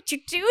 Why did you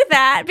do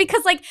that?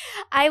 Because like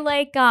I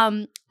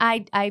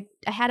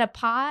had a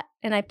pot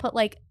and I put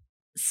like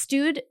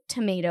stewed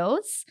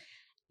tomatoes,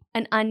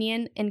 an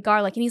onion, and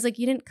garlic. And he's like,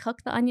 you didn't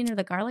cook the onion or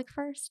the garlic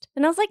first?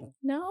 And I was like,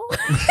 no.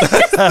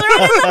 Just threw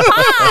it in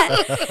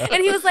the pot.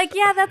 And he was like,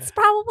 yeah, that's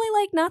probably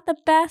like not the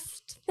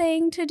best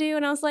thing to do.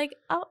 And I was like,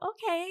 oh,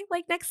 okay.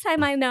 Like next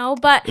time I know.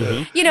 But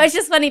you know, it's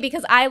just funny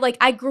because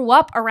I grew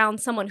up around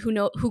someone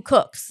who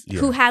cooks,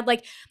 who had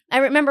like, I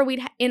remember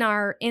we'd in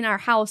our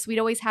house, we'd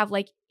always have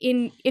like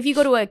if you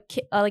go to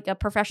a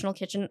professional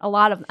kitchen, a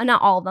lot of,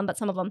 not all of them, but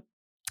some of them,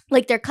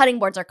 like their cutting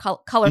boards are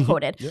color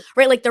coded,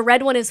 right? Like the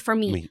red one is for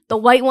meat, the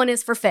white one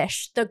is for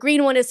fish, the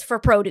green one is for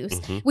produce.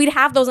 We'd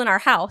have those in our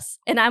house,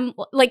 and I'm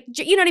like,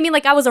 you know what I mean?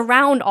 Like I was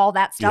around all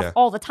that stuff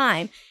all the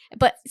time,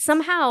 but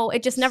somehow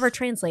it just never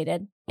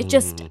translated. It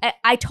just,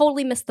 I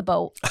totally missed the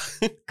boat,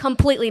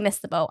 completely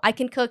missed the boat. I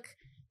can cook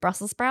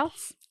Brussels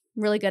sprouts.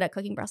 I'm really good at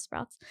cooking Brussels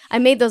sprouts. I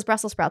made those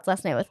Brussels sprouts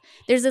last night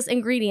there's this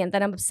ingredient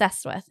that I'm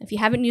obsessed with. If you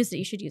haven't used it,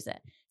 you should use it.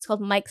 It's called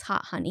Mike's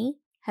Hot Honey.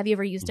 Have you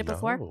ever used it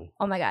before?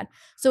 Oh my God.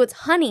 So it's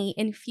honey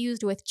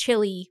infused with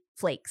chili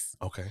flakes.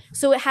 Okay.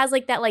 So it has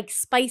like that like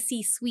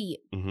spicy sweet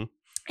and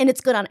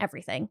it's good on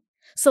everything.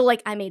 So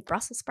like I made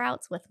Brussels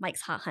sprouts with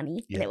Mike's Hot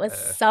Honey and it was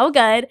so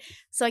good.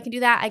 So I can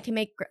do that. I can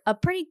make a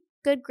pretty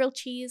good grilled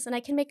cheese and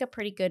I can make a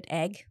pretty good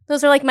egg.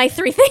 Those are like my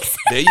 3 things.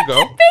 There you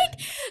go.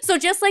 So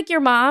just like your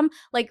mom,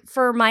 like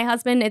for my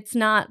husband, it's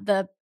not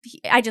the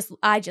I just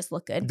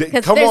look good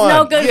because there's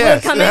no good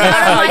food coming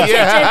out of my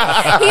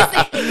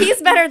kitchen.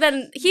 He's better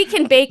than he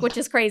can bake, which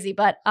is crazy.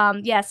 But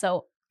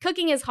so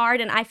cooking is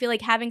hard, and I feel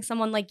like having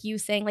someone like you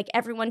saying like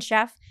everyone's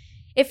chef,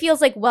 it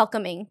feels like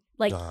welcoming,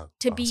 like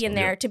to be in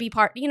there, to be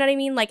part. You know what I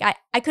mean? Like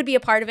I could be a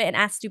part of it and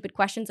ask stupid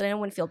questions, and I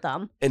wouldn't feel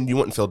dumb. And you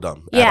wouldn't feel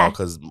dumb at all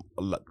because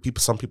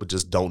some people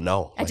just don't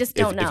know. I just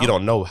don't know. If you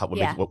don't know,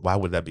 why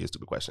would that be a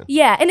stupid question?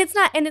 Yeah, and it's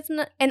not,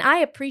 and I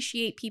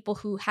appreciate people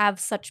who have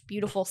such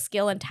beautiful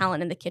skill and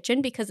talent in the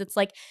kitchen because it's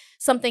like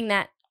something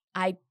that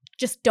I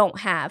just don't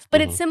have.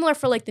 But it's similar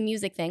for like the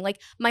music thing. Like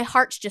my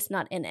heart's just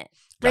not in it,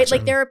 right? Gotcha.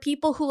 Like there are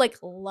people who like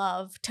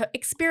love to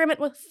experiment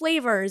with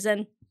flavors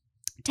and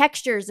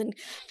textures and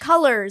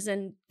colors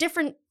and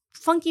different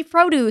funky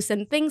produce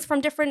and things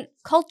from different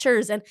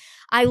cultures, and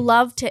I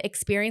love to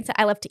experience it.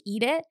 I love to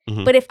eat it.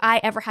 But if I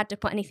ever had to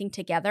put anything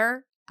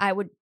together,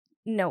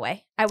 no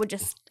way. I would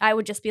just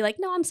be like,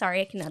 no, I'm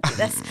sorry, I cannot do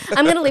this.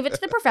 I'm gonna leave it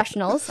to the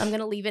professionals. I'm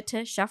gonna leave it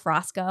to Chef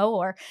Roscoe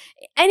or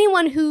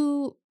anyone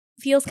who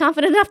feels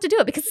confident enough to do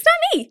it because it's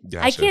not me.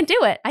 Gotcha. I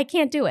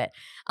can't do it.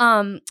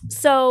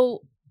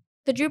 So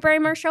the Drew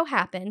Barrymore show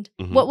happened.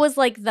 What was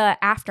like the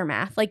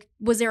aftermath? Like,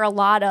 did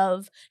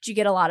you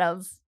get a lot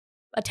of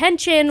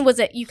attention? Was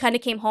it, you kind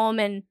of came home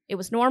and it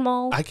was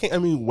normal?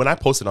 When I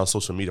posted on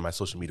social media, my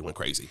social media went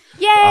crazy.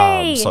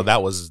 Yay! So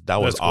that was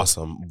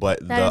awesome.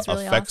 But the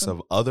effects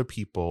of other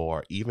people,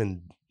 or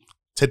even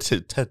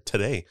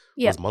today,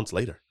 was months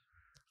later.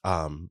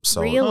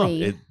 So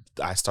really?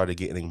 I started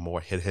getting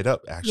more hit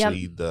up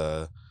actually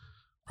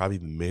probably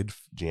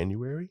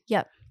mid-January.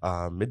 Yep.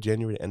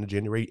 Mid-January, end of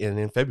January, and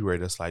in February,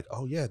 it's like,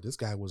 oh yeah, this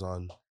guy was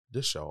on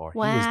this show, or he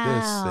was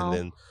this, and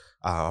then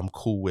I'm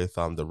cool with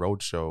the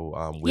Road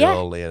Show,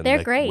 Will and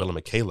they're great. Will and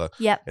Michaela.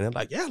 Yep. And they're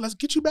like, yeah, let's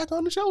get you back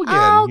on the show again.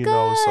 Oh,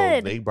 good.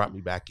 So they brought me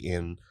back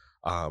in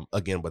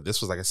again, but this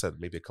was, like I said,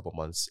 maybe a couple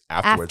months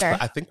afterwards.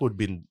 But I think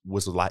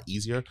was a lot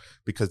easier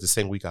because the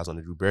same week I was on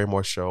the Drew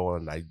Barrymore show,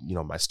 and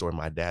my story,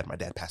 my dad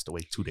passed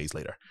away 2 days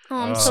later. Oh,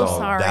 I'm so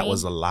sorry. That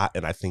was a lot,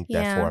 and I think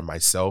that for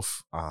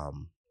myself,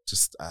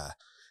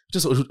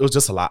 it was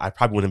just a lot. I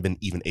probably wouldn't have been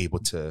even able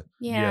to.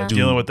 Yeah,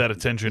 dealing with that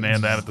attention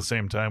and that at the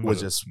same time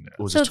was just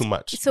too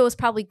much. So it was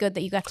probably good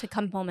that you got to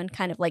come home and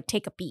kind of like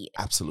take a beat.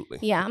 Absolutely.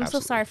 Yeah, I'm so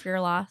sorry for your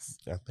loss.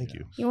 Yeah, thank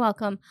you. You're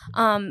welcome.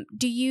 I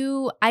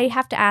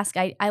have to ask.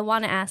 I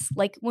want to ask,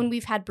 like when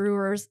we've had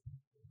brewers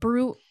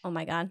on,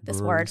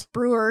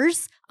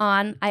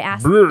 I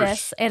ask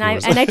this, and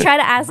I try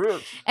to ask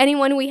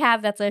anyone we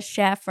have that's a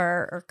chef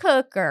or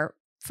cook or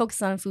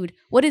focus on food.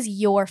 What is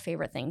your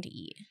favorite thing to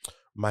eat?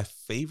 My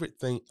favorite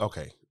thing,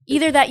 okay.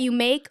 Either that you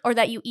make or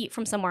that you eat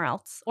from somewhere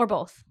else, or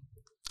both.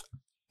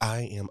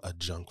 I am a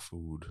junk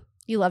food.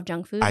 You love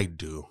junk food? I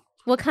do.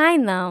 What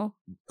kind, though?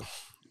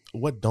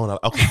 What don't I?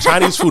 Okay,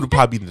 Chinese food would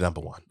probably be the number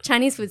one.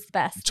 Chinese food's the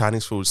best.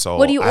 Chinese food, so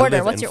what do you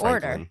order? What's your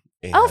order?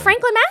 Oh,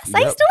 Franklin, Mass?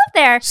 I used to live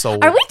there. So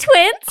are we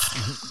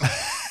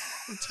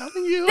twins? I'm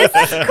telling you. This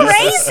is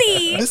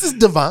crazy. This is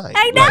divine.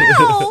 I know.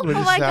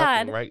 Oh my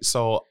God. Right.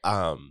 So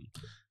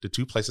the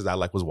two places I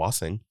like was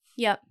Wassing.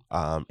 Yep.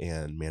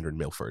 And Mandarin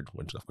Milford,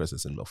 which of course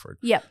is in Milford.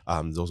 Yep.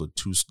 Those are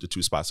the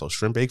two spots. So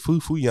shrimp egg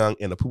foo young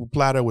and a poo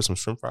platter with some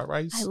shrimp fried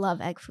rice. I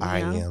love egg foo young.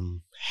 I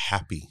am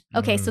happy.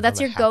 Okay, so that's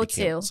your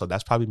go-to. So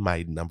that's probably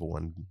my number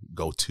one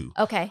go-to.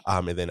 Okay.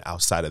 And then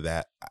outside of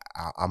that,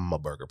 I'm a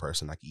burger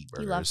person. I can eat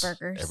burgers. You love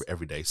burgers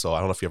every day. So I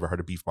don't know if you ever heard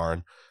of Beef Barn.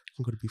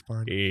 You can go to Beef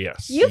Barn.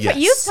 Yes.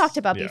 You've talked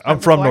about Beef Barn.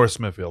 I'm from before. North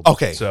Smithfield.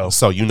 Okay,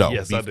 so you know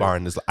Beef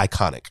Barn is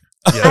iconic.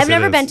 Yes, I've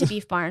never been to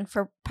Beef Barn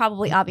for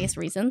probably obvious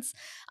reasons.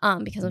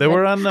 Because they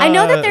were on. I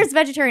know that there's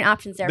vegetarian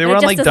options there. They were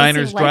on like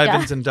diners,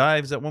 drive-ins, and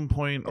dives at one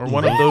point, or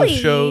one of those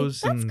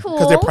shows. That's cool.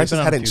 Because their prices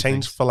hadn't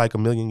changed for like a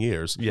million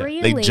years. Yeah.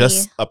 Really? They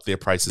just upped their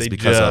prices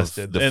because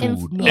of the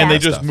food. And they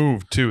just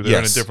moved too. They're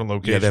in a different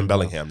location. Yeah, they're in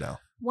Bellingham now.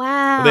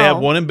 Wow. Well, they have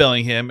one in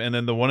Bellingham, and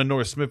then the one in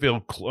North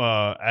Smithfield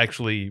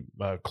actually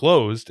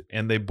closed,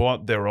 and they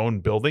bought their own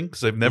building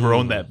because they've never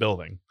owned that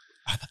building.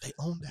 I thought they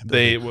owned that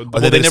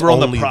building. They never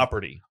owned the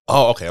property.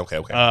 Oh, okay.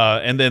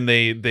 And then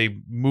they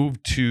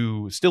moved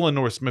to still in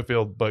North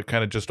Smithfield, but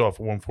kind of just off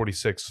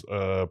 146,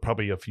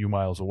 probably a few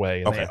miles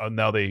away. And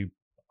now they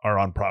are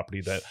on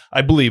property that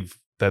I believe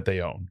that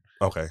they own.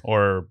 Okay.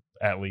 Or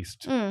at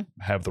least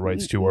have the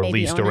rights to, or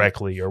lease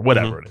directly, or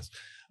whatever it is.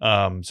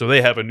 So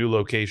they have a new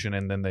location,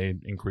 and then they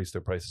increase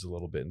their prices a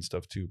little bit and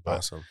stuff too.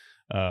 But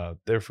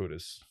their food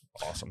is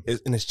awesome.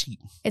 And it's cheap.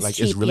 It's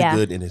cheap, it's really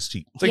good and it's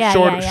cheap. It's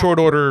like short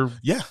order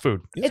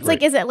food. It's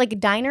like, is it like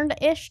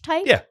diner-ish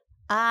type? Yeah.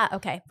 Ah,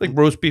 okay. Like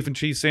roast beef and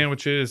cheese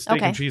sandwiches,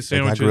 steak and cheese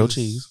sandwiches. Grilled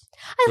cheese.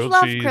 I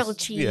love grilled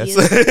cheese.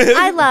 Yes.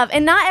 I love,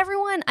 and not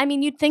everyone, I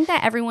mean, you'd think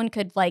that everyone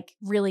could like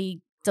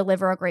really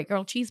deliver a great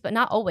grilled cheese, but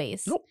not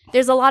always. Nope.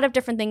 There's a lot of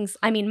different things.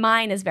 I mean,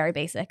 mine is very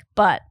basic,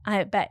 but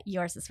I bet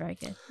yours is very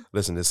good.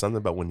 Listen, there's something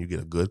about when you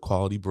get a good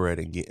quality bread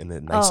and getting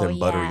it nice and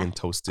buttery and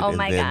toasted. Oh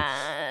my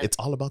God. It's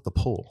all about the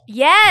pull.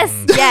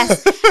 Yes,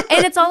 yes.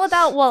 And it's all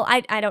about, well,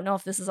 I don't know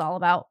if this is all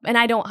about, and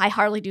I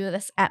hardly do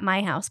this at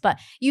my house, but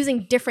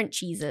using different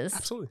cheeses.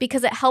 Absolutely.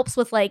 Because it helps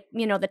with like,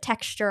 the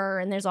texture,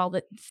 and there's all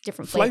the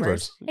different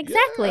flavors.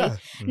 Exactly. Yeah.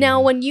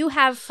 Now, when you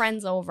have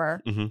friends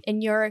over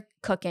and you're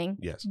cooking,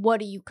 what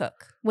do you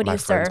cook? What do you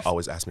serve? My friends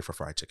always ask me for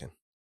fried chicken.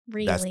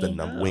 Really? That's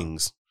the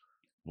wings.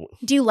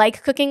 Do you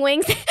like cooking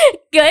wings?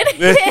 Good.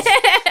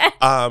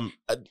 I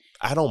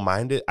don't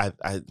mind it.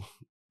 I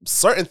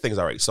certain things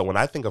are right. So when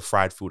I think of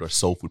fried food or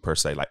soul food per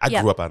se, like I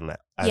grew up on that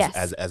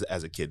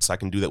as a kid, so I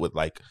can do that with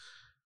like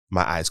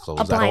my eyes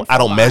closed. I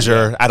don't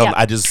measure.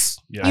 I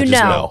just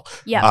know.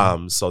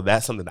 Yeah. So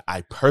that's something that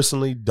I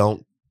personally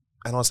don't.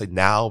 I don't want to say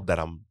now that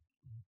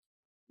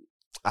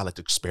I like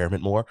to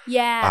experiment more.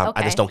 Yeah.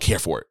 Okay. I just don't care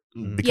for it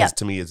because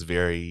to me it's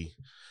very.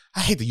 I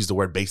hate to use the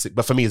word basic,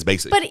 but for me it's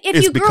basic. But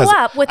if you grew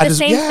up with the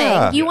same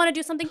thing, you want to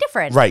do something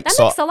different. Right. That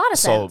makes a lot of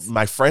sense. So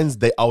my friends,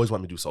 they always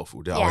want me to do soul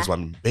food. They always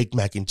want me to bake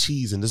mac and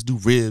cheese and let's do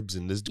ribs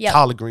and let's do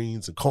collard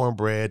greens and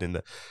cornbread.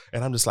 And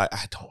I'm just like,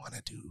 I don't want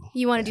to do.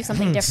 You want to do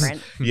something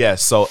different. Yeah.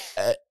 So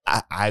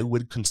I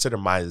would consider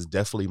mine as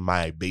definitely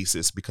my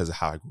basis because of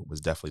how I grew up was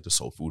definitely the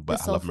soul food.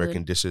 But I love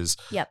American dishes.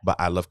 But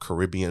I love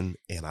Caribbean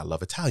and I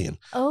love Italian.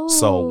 Oh.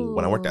 So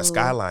when I worked at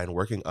Skyline,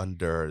 working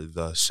under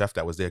the chef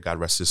that was there, God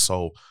rest his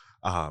soul,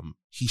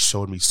 he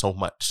showed me so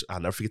much. I'll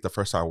never forget the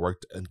first time I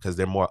worked, because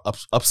they're more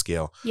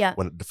upscale. Yeah.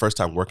 When the first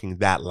time working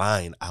that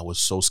line, I was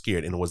so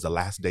scared, and it was the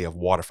last day of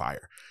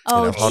Waterfire.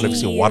 Oh, and I've never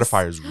seen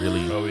Waterfire is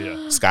really. Oh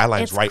yeah.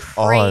 Skyline's it's right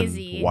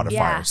crazy. on Waterfire,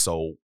 Yeah.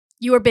 so.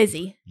 You were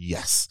busy.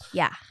 Yes.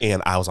 Yeah.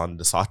 And I was on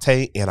the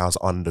saute, and I was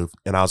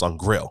on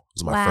grill.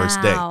 It was my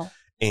first day.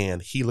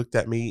 And he looked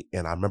at me,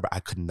 and I remember I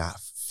could not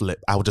flip.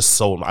 I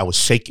was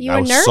shaking. You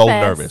were nervous. So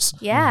nervous.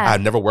 Yeah. I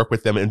never worked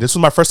with them, and this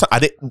was my first time.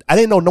 I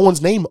didn't know no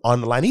one's name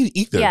on the line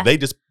either. Yeah.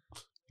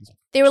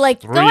 They were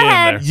like, go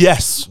ahead.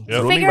 Yes.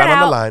 Threw me right on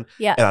the line.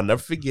 Yeah. And I'll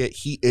never forget,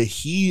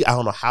 he I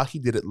don't know how he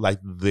did it, like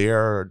they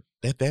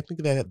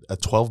had a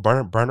 12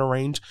 burner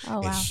range.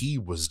 Oh, wow. And he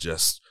was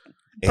just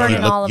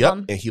burning all of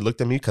them. And he looked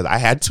at me because I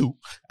had two.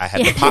 I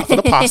had the pot for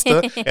the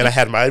pasta and I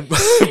had my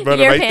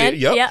burner right there.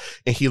 Yep.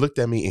 And he looked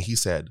at me and he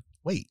said,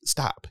 wait,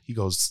 stop. He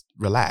goes,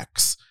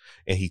 relax.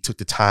 And he took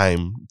the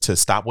time to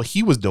stop what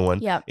he was doing.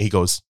 Yep. And he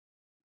goes,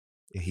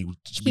 and he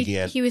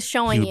began. He was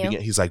showing you.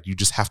 He's like, you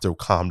just have to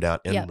calm down.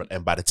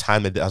 And by the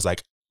time that I was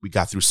like, we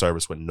got through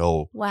service with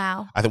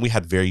Wow. I think we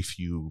had very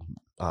few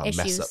issues.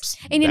 mess ups.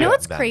 And you know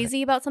what's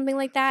crazy about something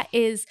like that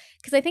is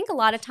because I think a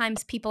lot of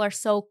times people are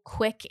so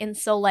quick and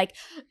so like,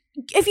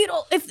 if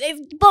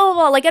blah, blah,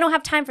 blah, like I don't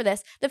have time for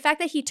this. The fact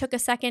that he took a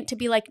second to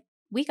be like,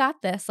 we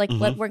got this. Like,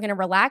 we're going to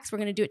relax. We're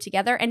going to do it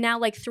together. And now,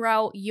 like,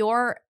 throughout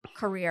your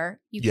career,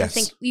 you can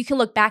think, you can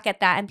look back at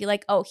that and be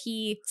like, oh,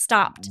 he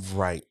stopped.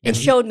 Right. And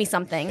showed me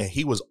something. And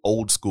he was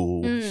old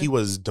school. He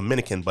was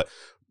Dominican, but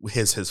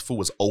his food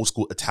was old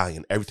school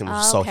Italian. Everything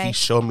was so he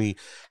showed me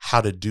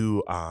how to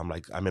do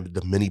like I remember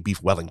the mini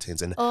beef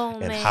Wellingtons and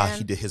how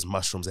he did his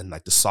mushrooms and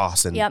like the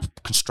sauce and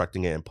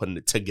constructing it and putting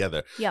it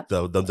together.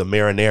 The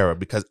marinara,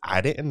 because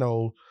I didn't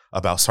know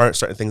about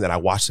certain things that I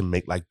watched him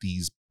make, like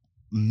these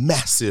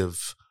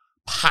massive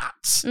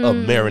pots of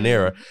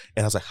marinara,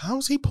 and I was like, how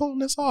is he pulling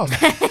this off?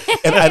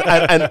 And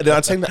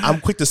I'm saying that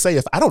I'm quick to say,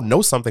 if I don't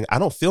know something, I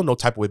don't feel no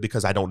type of way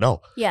because I don't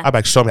know. Yeah. I'm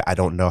like, show me. I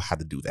don't know how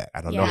to do that.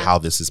 I don't know how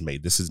this is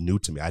made. This is new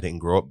to me. I didn't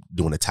grow up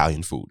doing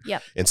Italian food.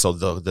 Yep. And so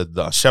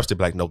the chefs, they'd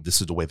be like, no,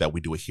 this is the way that we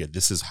do it here.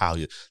 This is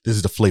this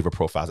is the flavor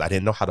profiles. I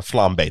didn't know how to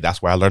flambe.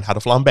 That's where I learned how to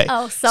flambe.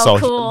 Oh, so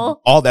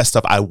cool. All that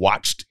stuff I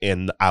watched,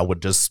 and I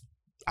would just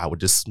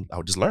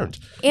learn.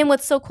 And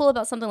what's so cool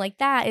about something like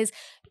that is,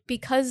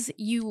 because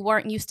you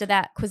weren't used to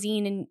that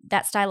cuisine and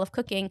that style of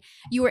cooking,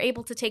 you were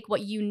able to take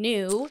what you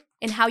knew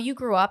and how you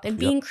grew up and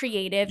being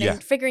creative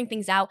and figuring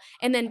things out,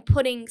 and then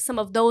putting some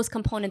of those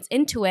components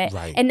into it.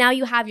 Right. And now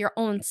you have your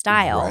own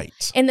style.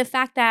 Right. And the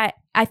fact that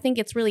I think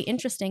it's really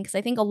interesting, because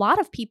I think a lot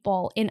of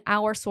people in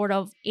our sort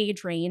of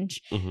age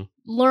range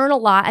learn a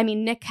lot. I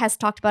mean, Nick has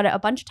talked about it a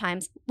bunch of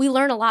times. We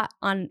learn a lot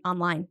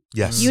online.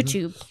 Yes.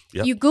 YouTube.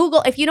 Yep. You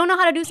Google. If you don't know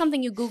how to do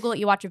something, you Google it,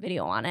 you watch a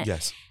video on it.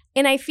 Yes.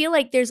 And I feel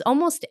like there's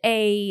almost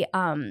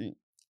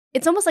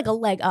it's almost like a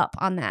leg up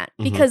on that,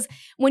 because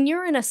when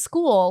you're in a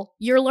school,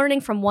 you're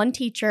learning from one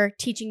teacher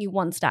teaching you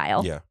one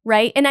style,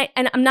 right? And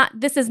I'm not,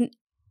 this is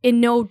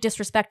in no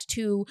disrespect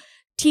to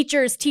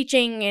teachers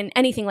teaching and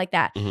anything like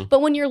that,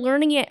 but when you're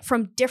learning it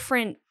from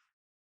different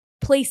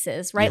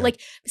places, right? Like,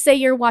 say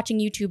you're watching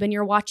YouTube and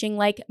you're watching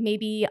like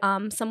maybe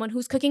someone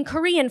who's cooking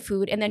Korean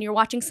food, and then you're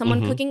watching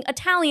someone cooking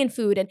Italian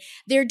food, and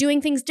they're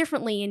doing things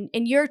differently,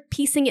 and you're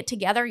piecing it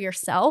together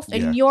yourself,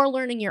 and you're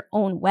learning your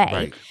own way.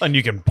 Right. And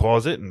you can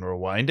pause it and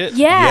rewind it.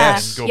 Yeah.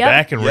 And go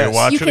back and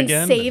rewatch it again. You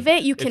can save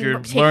it. You can if you're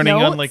take learning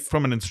notes. on like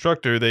from an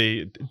instructor,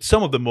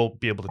 some of them will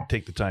be able to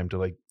take the time to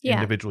like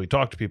individually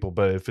talk to people.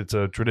 But if it's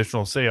a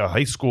traditional, say a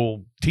high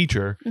school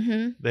teacher,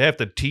 they have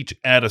to teach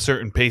at a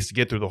certain pace to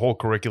get through the whole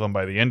curriculum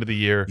by the end of the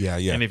year. Yeah.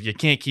 And if you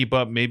can't keep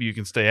up, maybe you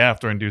can stay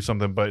after and do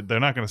something, but they're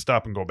not going to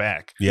stop and go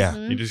back. Yeah.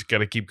 You just got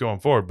to keep going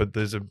forward. But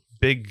there's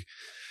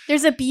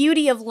a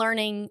beauty of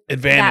learning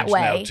advantage that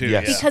way now too.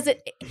 Yes. because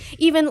it,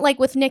 even like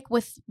with Nick,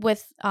 with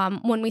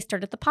when we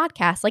started the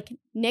podcast, like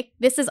Nick,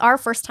 this is our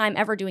first time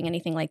ever doing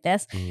anything like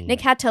this. Nick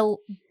had to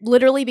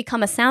literally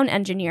become a sound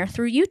engineer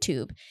through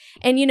YouTube.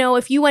 And you know,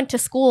 if you went to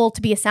school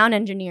to be a sound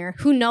engineer,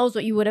 who knows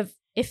what you would have,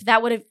 if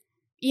that would have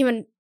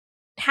even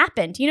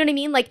happened. You know what I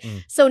mean? Like,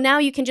 so now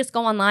you can just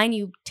go online,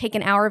 you take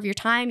an hour of your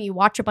time, you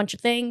watch a bunch of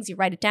things, you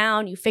write it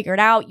down, you figure it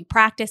out, you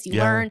practice, you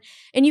learn,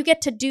 and you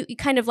get to do, you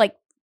kind of like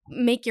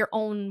make your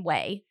own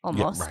way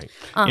almost. Yeah, right.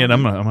 And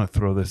I'm gonna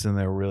throw this in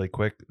there really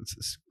quick.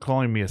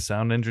 Calling me a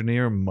sound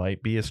engineer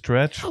might be a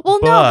stretch. Well,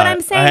 no, but I'm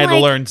saying I had like,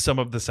 to learn some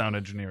of the sound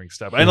engineering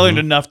stuff. I learned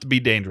enough to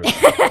be dangerous.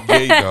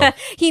 There you go.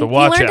 He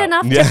watch learned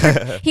out. enough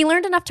to he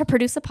learned enough to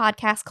produce a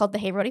podcast called the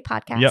Hey Roadie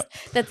Podcast. Yep.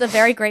 That's a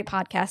very great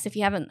podcast. If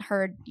you haven't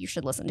heard, you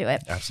should listen to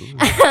it.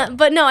 Absolutely.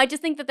 But no, I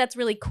just think that that's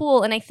really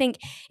cool, and I think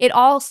it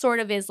all sort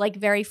of is like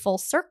very full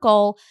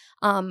circle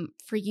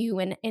for you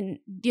and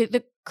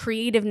the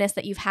creativeness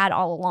that you've had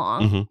all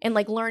along, and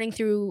like learning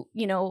through,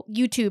 you know,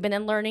 YouTube, and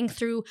then learning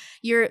through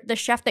the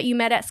chef that you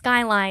met at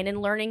Skyline,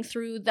 and learning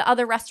through the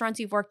other restaurants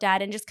you've worked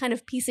at, and just kind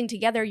of piecing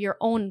together your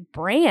own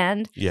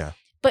brand. Yeah.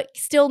 But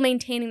still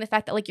maintaining the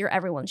fact that like you're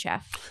everyone's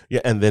chef. Yeah,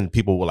 and then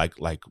people will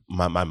like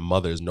my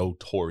mother is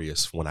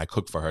notorious when I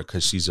cook for her,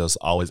 because she's just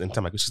always,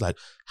 anytime I cook, she's like,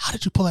 how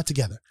did you pull that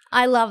together?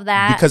 I love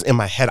that. Because in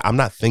my head, I'm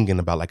not thinking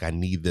about like, I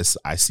need this.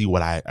 I see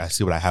what I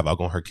have. I'll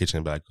go in her kitchen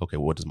and be like, okay,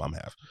 well, what does mom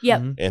have?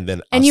 Yep. And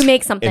then you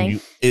make something.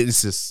 It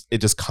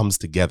just comes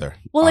together.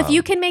 Well, if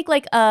you can make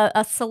like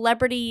a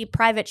celebrity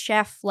private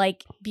chef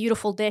like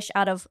beautiful dish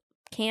out of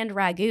canned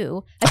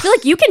ragu, I feel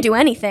like you can do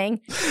anything.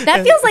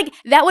 That feels like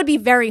that would be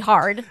very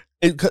hard.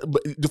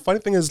 But the funny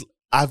thing is,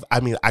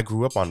 I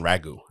grew up on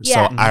ragu,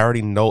 so I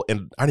already know,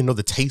 and I already know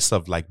the taste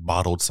of like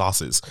bottled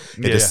sauces.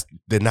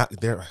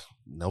 They're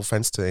no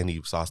offense to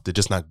any sauce, they're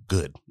just not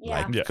good,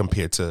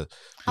 compared to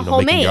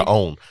making your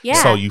own. Yeah.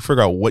 So you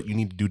figure out what you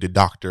need to do to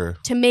doctor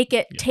to make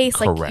it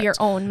taste like your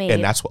own made.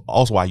 And that's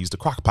also why I use the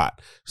crock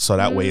pot. So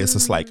that way it's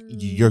just like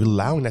you're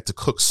allowing that to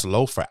cook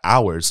slow for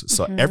hours.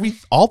 So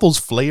all those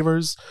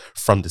flavors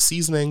from the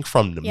seasoning,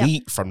 from the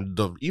meat, from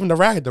even the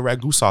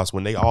ragu sauce,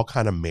 when they all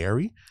kind of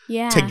marry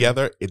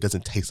together, it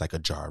doesn't taste like a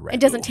jar of ragu. It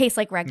doesn't taste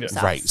like ragu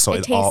sauce. Right. So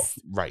it tastes all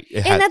right.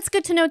 And that's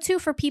good to know too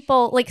for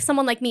people like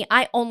someone like me.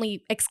 I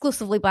only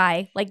exclusively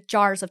buy like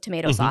jars of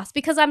tomato sauce,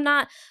 because I'm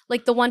not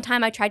like, the one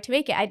time I tried to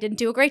make it, I didn't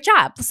do a great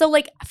job. So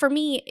like for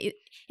me,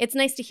 it's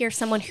nice to hear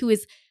someone who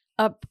is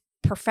a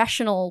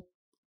professional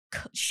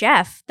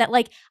chef that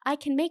like, I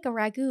can make a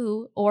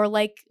ragu, or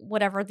like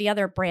whatever the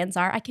other brands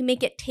are, I can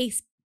make it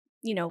taste,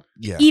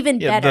 even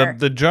better.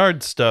 The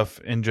jarred stuff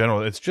in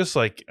general, it's just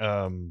like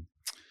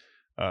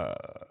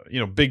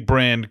big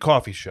brand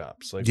coffee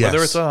shops, like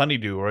whether it's a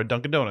Honeydew or a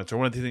Dunkin' Donuts or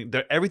one of these things,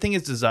 everything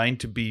is designed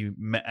to be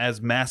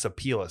as mass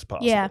appeal as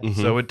possible. Yeah.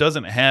 So it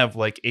doesn't have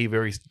like a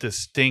very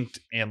distinct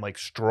and like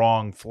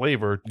strong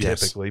flavor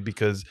typically,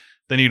 because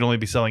then you'd only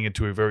be selling it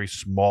to a very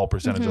small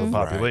percentage of the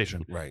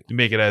population. Right. To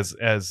make it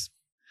as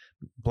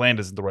bland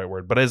isn't the right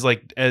word, but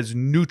as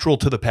neutral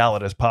to the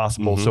palate as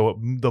possible, so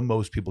the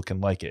most people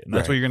can like it, and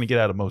that's what you're going to get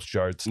out of most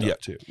jarred stuff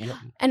too. Yep.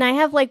 And I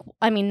have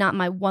not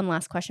my one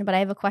last question, but I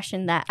have a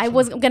question that I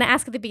was going to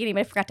ask at the beginning,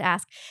 but I forgot to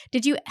ask.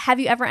 Have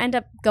you ever end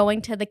up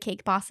going to the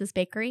Cake Boss's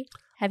bakery?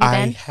 Have you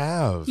been? I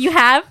have. You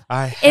have?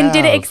 I have. And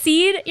did it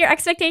exceed your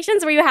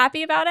expectations? Were you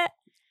happy about it?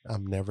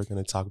 I'm never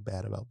going to talk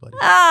bad about Buddy.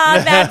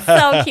 Oh, that's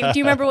so cute. Do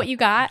you remember what you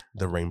got?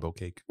 The rainbow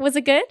cake. Was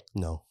it good?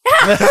 No.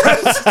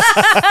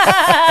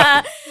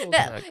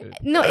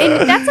 No,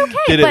 and that's okay.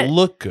 Did it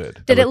look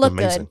good? Did it look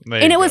good?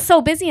 And it was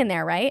so busy in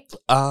there, right?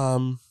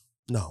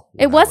 No.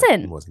 It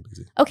wasn't? It wasn't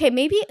busy. Okay,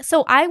 maybe.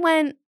 So I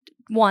went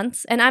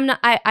once, and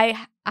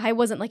I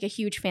wasn't like a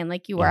huge fan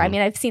like you were. I mean,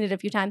 I've seen it a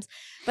few times,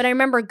 but I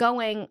remember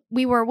going.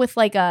 We were with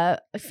like a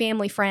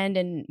family friend,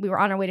 and we were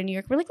on our way to New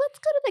York. We're like, let's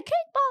go to the Cake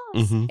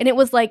Boss, and it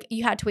was like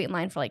you had to wait in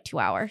line for like 2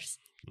 hours.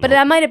 But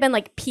that might have been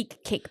like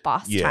peak Cake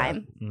Boss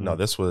time. No,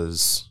 this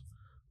was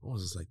what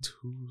was this like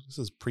This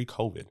is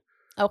pre-COVID.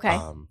 Okay,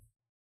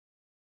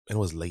 it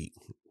was late.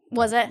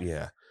 Was it?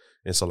 Yeah,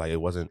 and so like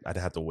it wasn't. I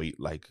didn't have to wait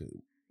like a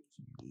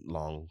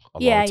long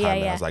time. Yeah.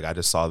 I was like, I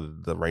just saw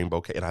the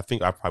rainbow cake, and I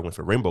think I probably went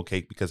for rainbow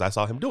cake because I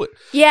saw him do it.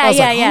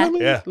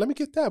 Yeah, Let me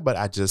get that, but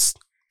I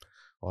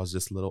was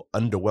just a little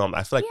underwhelmed.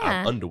 I feel like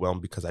I'm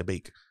underwhelmed because I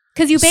bake.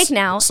 Because you bake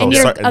now, and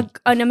you're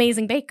an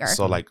amazing baker.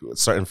 So like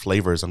certain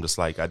flavors, I'm just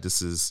like, it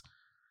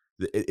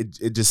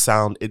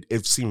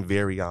seemed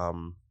very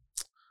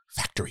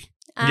factory.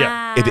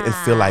 Yeah, it didn't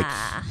feel like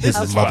his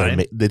mother.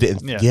 It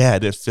didn't. Yeah,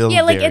 it didn't feel.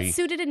 Yeah, like it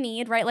suited a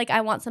need, right? Like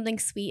I want something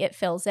sweet, it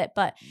fills it.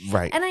 But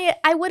right, and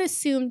I would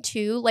assume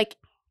too, like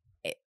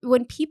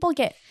when people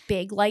get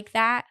big like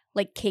that,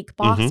 like Cake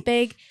Boss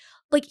big,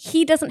 like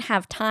he doesn't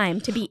have time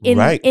to be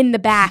in the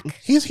back.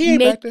 He ain't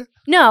back there.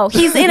 No,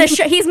 he's in a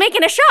show. He's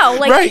making a show.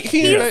 Like right,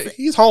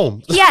 he's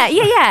home.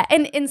 Yeah,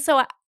 and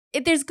so.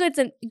 There's good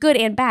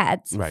and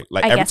bads. Right.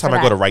 Like every time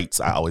I go to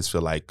Wrights, I always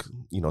feel like,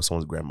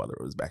 someone's grandmother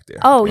was back there.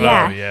 Oh,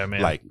 yeah. Oh, yeah, man.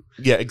 Like,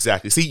 yeah,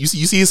 exactly. See, you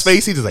see his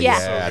face? He's just like,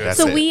 that's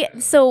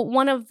it. So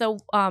one of the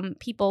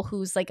people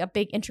who's like a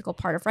big integral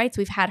part of Wrights,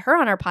 we've had her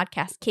on our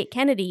podcast, Kate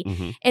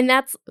Kennedy. And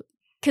that's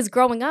because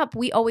growing up,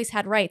 we always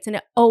had Wrights. And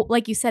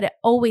like you said, it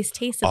always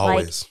tasted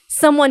like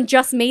someone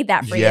just made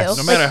that for you.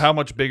 No matter how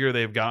much bigger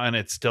they've gotten,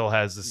 it still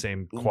has the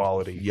same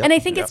quality. Yep. And I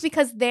think it's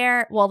because they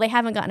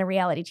haven't gotten a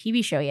reality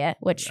TV show yet,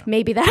 which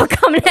maybe that'll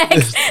come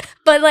next.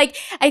 But like,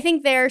 I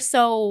think they're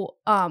so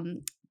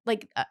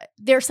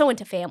they're so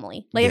into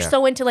family. Like they're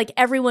so into like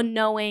everyone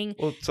knowing.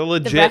 Well, it's a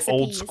legit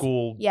old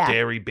school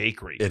dairy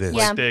bakery. It is.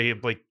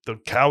 Like the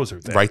cows are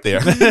there. Right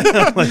there.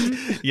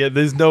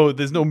 There's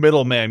no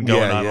middleman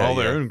going on. All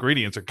their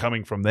ingredients are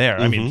coming from there.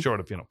 I mean, short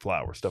of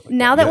flour stuff like that.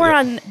 Now that we're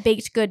on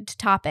baked good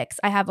topics,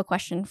 I have a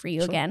question for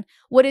you again.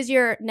 What is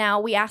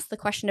we asked the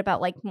question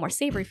about like more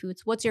savory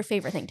foods. What's your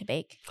favorite thing to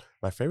bake?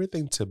 My favorite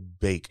thing to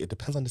bake, it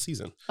depends on the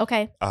season.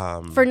 Okay.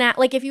 For now,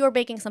 like if you were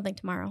baking something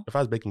tomorrow. If I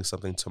was baking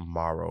something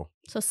tomorrow.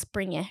 So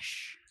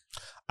springish.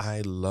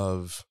 I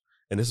love,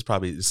 and I'm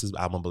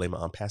gonna blame it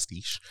on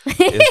pastiche.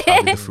 It's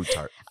probably the fruit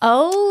tart.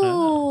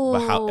 Oh.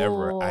 But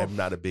however, I'm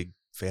not a big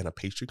fan of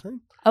pastry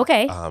cream.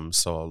 Okay.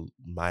 So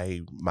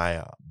my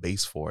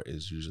base for it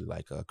is usually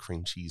like a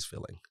cream cheese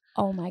filling.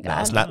 Oh my god!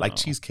 Now, it's not like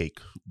cheesecake,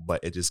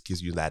 but it just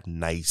gives you that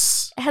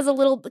nice. It has a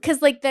little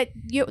because like that.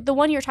 The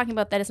one you're talking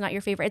about that is not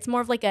your favorite. It's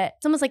more of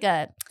it's almost like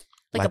a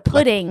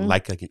pudding,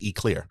 like an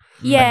eclair.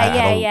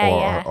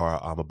 Yeah.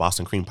 Or a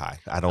Boston cream pie.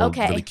 I don't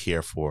really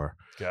care for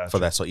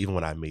that. So even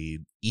when I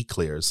made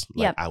eclairs,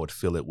 I would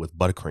fill it with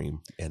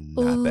buttercream and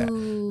not that,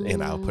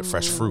 and I would put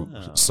fresh fruit.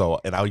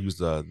 So and I would use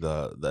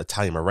the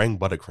Italian meringue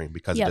buttercream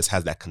because it just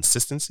has that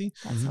consistency.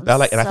 That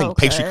I think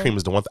pastry cream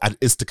is the one. I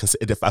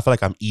feel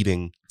like I'm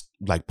eating.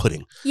 Like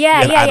pudding.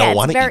 I don't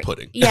want to eat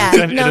pudding. Yeah.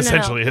 It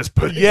essentially is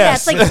pudding.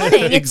 Yes. Yeah, it's like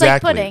pudding.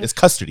 Exactly. Like pudding. It's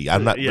custardy.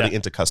 I'm not really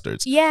into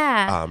custards.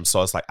 Yeah.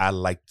 So it's like I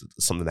like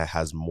something that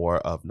has more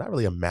of not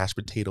really a mashed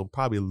potato,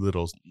 probably a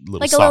little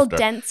like softer. A little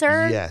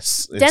denser.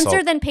 Yes.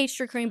 Denser than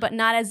pastry cream, but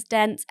not as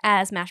dense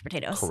as mashed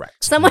potatoes.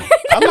 Correct. Somewhere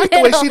I like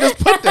the way she just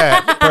put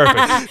that.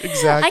 Perfect.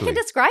 Exactly. I can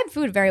describe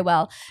food very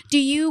well.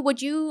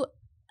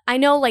 I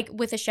know like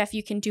with a chef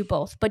you can do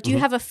both, but do you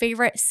have a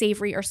favorite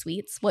savory or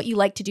sweets? What you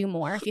like to do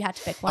more if you had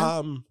to pick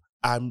one?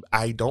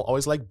 I don't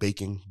always like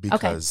baking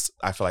because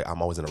I feel like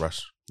I'm always in a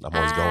rush. I'm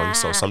always going.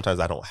 So sometimes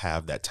I don't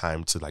have that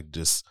time to like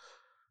just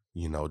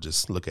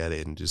look at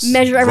it and just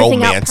measure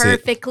everything out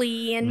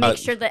perfectly and make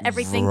sure that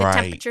everything, right.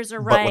 the temperatures are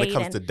right. But when it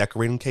comes to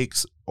decorating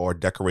cakes or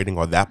decorating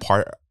or that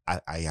part,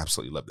 I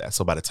absolutely love that.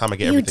 So by the time I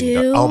get everything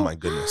done, oh my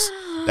goodness,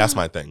 that's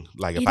my thing.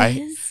 Like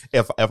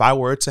if I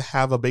were to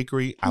have a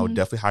bakery, I would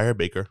definitely hire a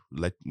baker.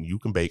 Like you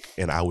can bake,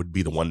 and I would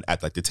be the one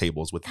at like the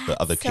tables with the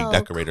other cake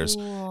decorators.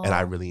 Cool. And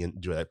I really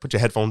enjoy that. Put your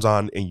headphones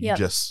on and you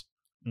just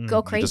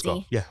go crazy. Just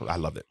go. Yeah, I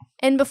love it.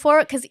 And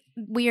because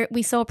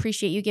we so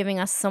appreciate you giving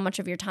us so much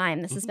of your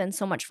time. This has been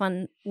so much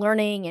fun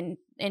learning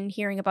and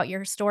hearing about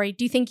your story.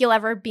 Do you think you'll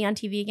ever be on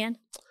TV again?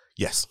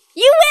 Yes.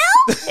 You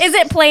will? Is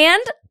it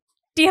planned?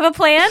 Do you have a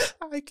plan?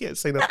 I can't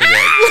say nothing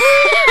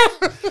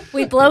else.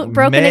 We broke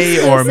an exclusive.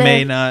 May or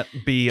may not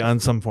be on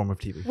some form of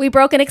TV. We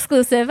broke an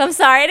exclusive. I'm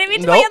sorry. I didn't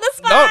mean to put you on the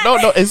spot.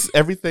 No.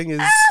 Everything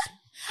is...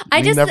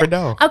 You never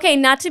know. Okay,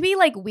 not to be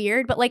like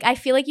weird, but like I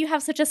feel like you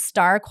have such a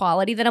star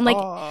quality that I'm like,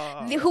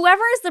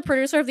 whoever is the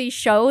producer of these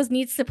shows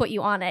needs to put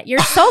you on it. You're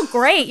so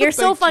great. You're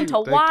so fun to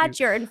watch.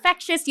 You're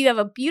infectious. You have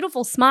a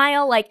beautiful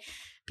smile. Like,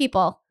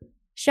 people,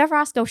 Chef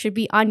Roscoe should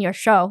be on your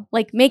show.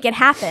 Like, make it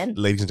happen.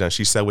 Ladies and gentlemen,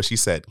 she said what she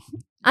said.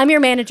 I'm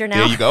your manager now.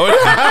 There you go.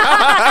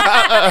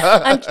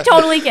 I'm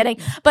totally kidding.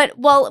 But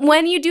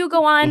when you do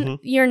go on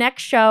your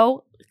next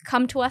show,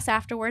 come to us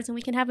afterwards and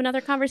we can have another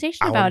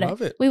conversation about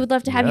it. We would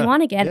love to have you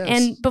on again. Yes.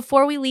 And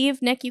before we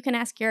leave, Nick, you can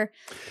ask your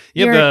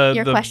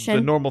question.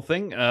 The normal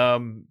thing.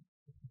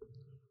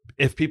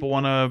 If people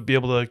want to be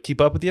able to keep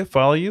up with you,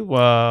 follow you,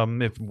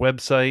 if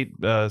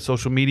website,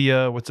 social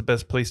media, what's the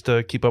best place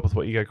to keep up with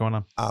what you got going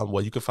on?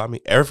 Well, you can find me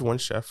Everyone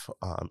Chef,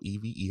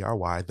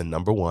 EVERY, the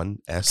number 1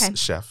 S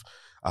Chef.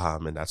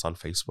 And that's on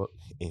Facebook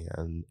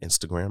and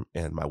Instagram.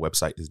 And my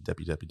website is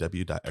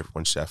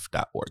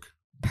www.everyonechef.org.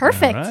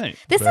 Perfect. Right.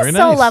 This is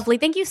so lovely.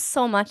 Thank you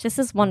so much. This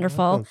is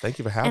wonderful. Thank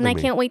you for having me. And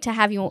I can't wait to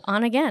have you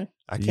on again.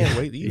 I can't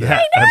wait either.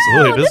 Yeah,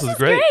 absolutely. This is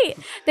great.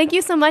 Thank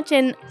you so much.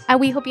 And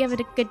we hope you have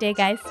a good day,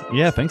 guys.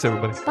 Yeah, thanks,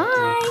 everybody.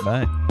 Bye.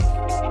 Bye.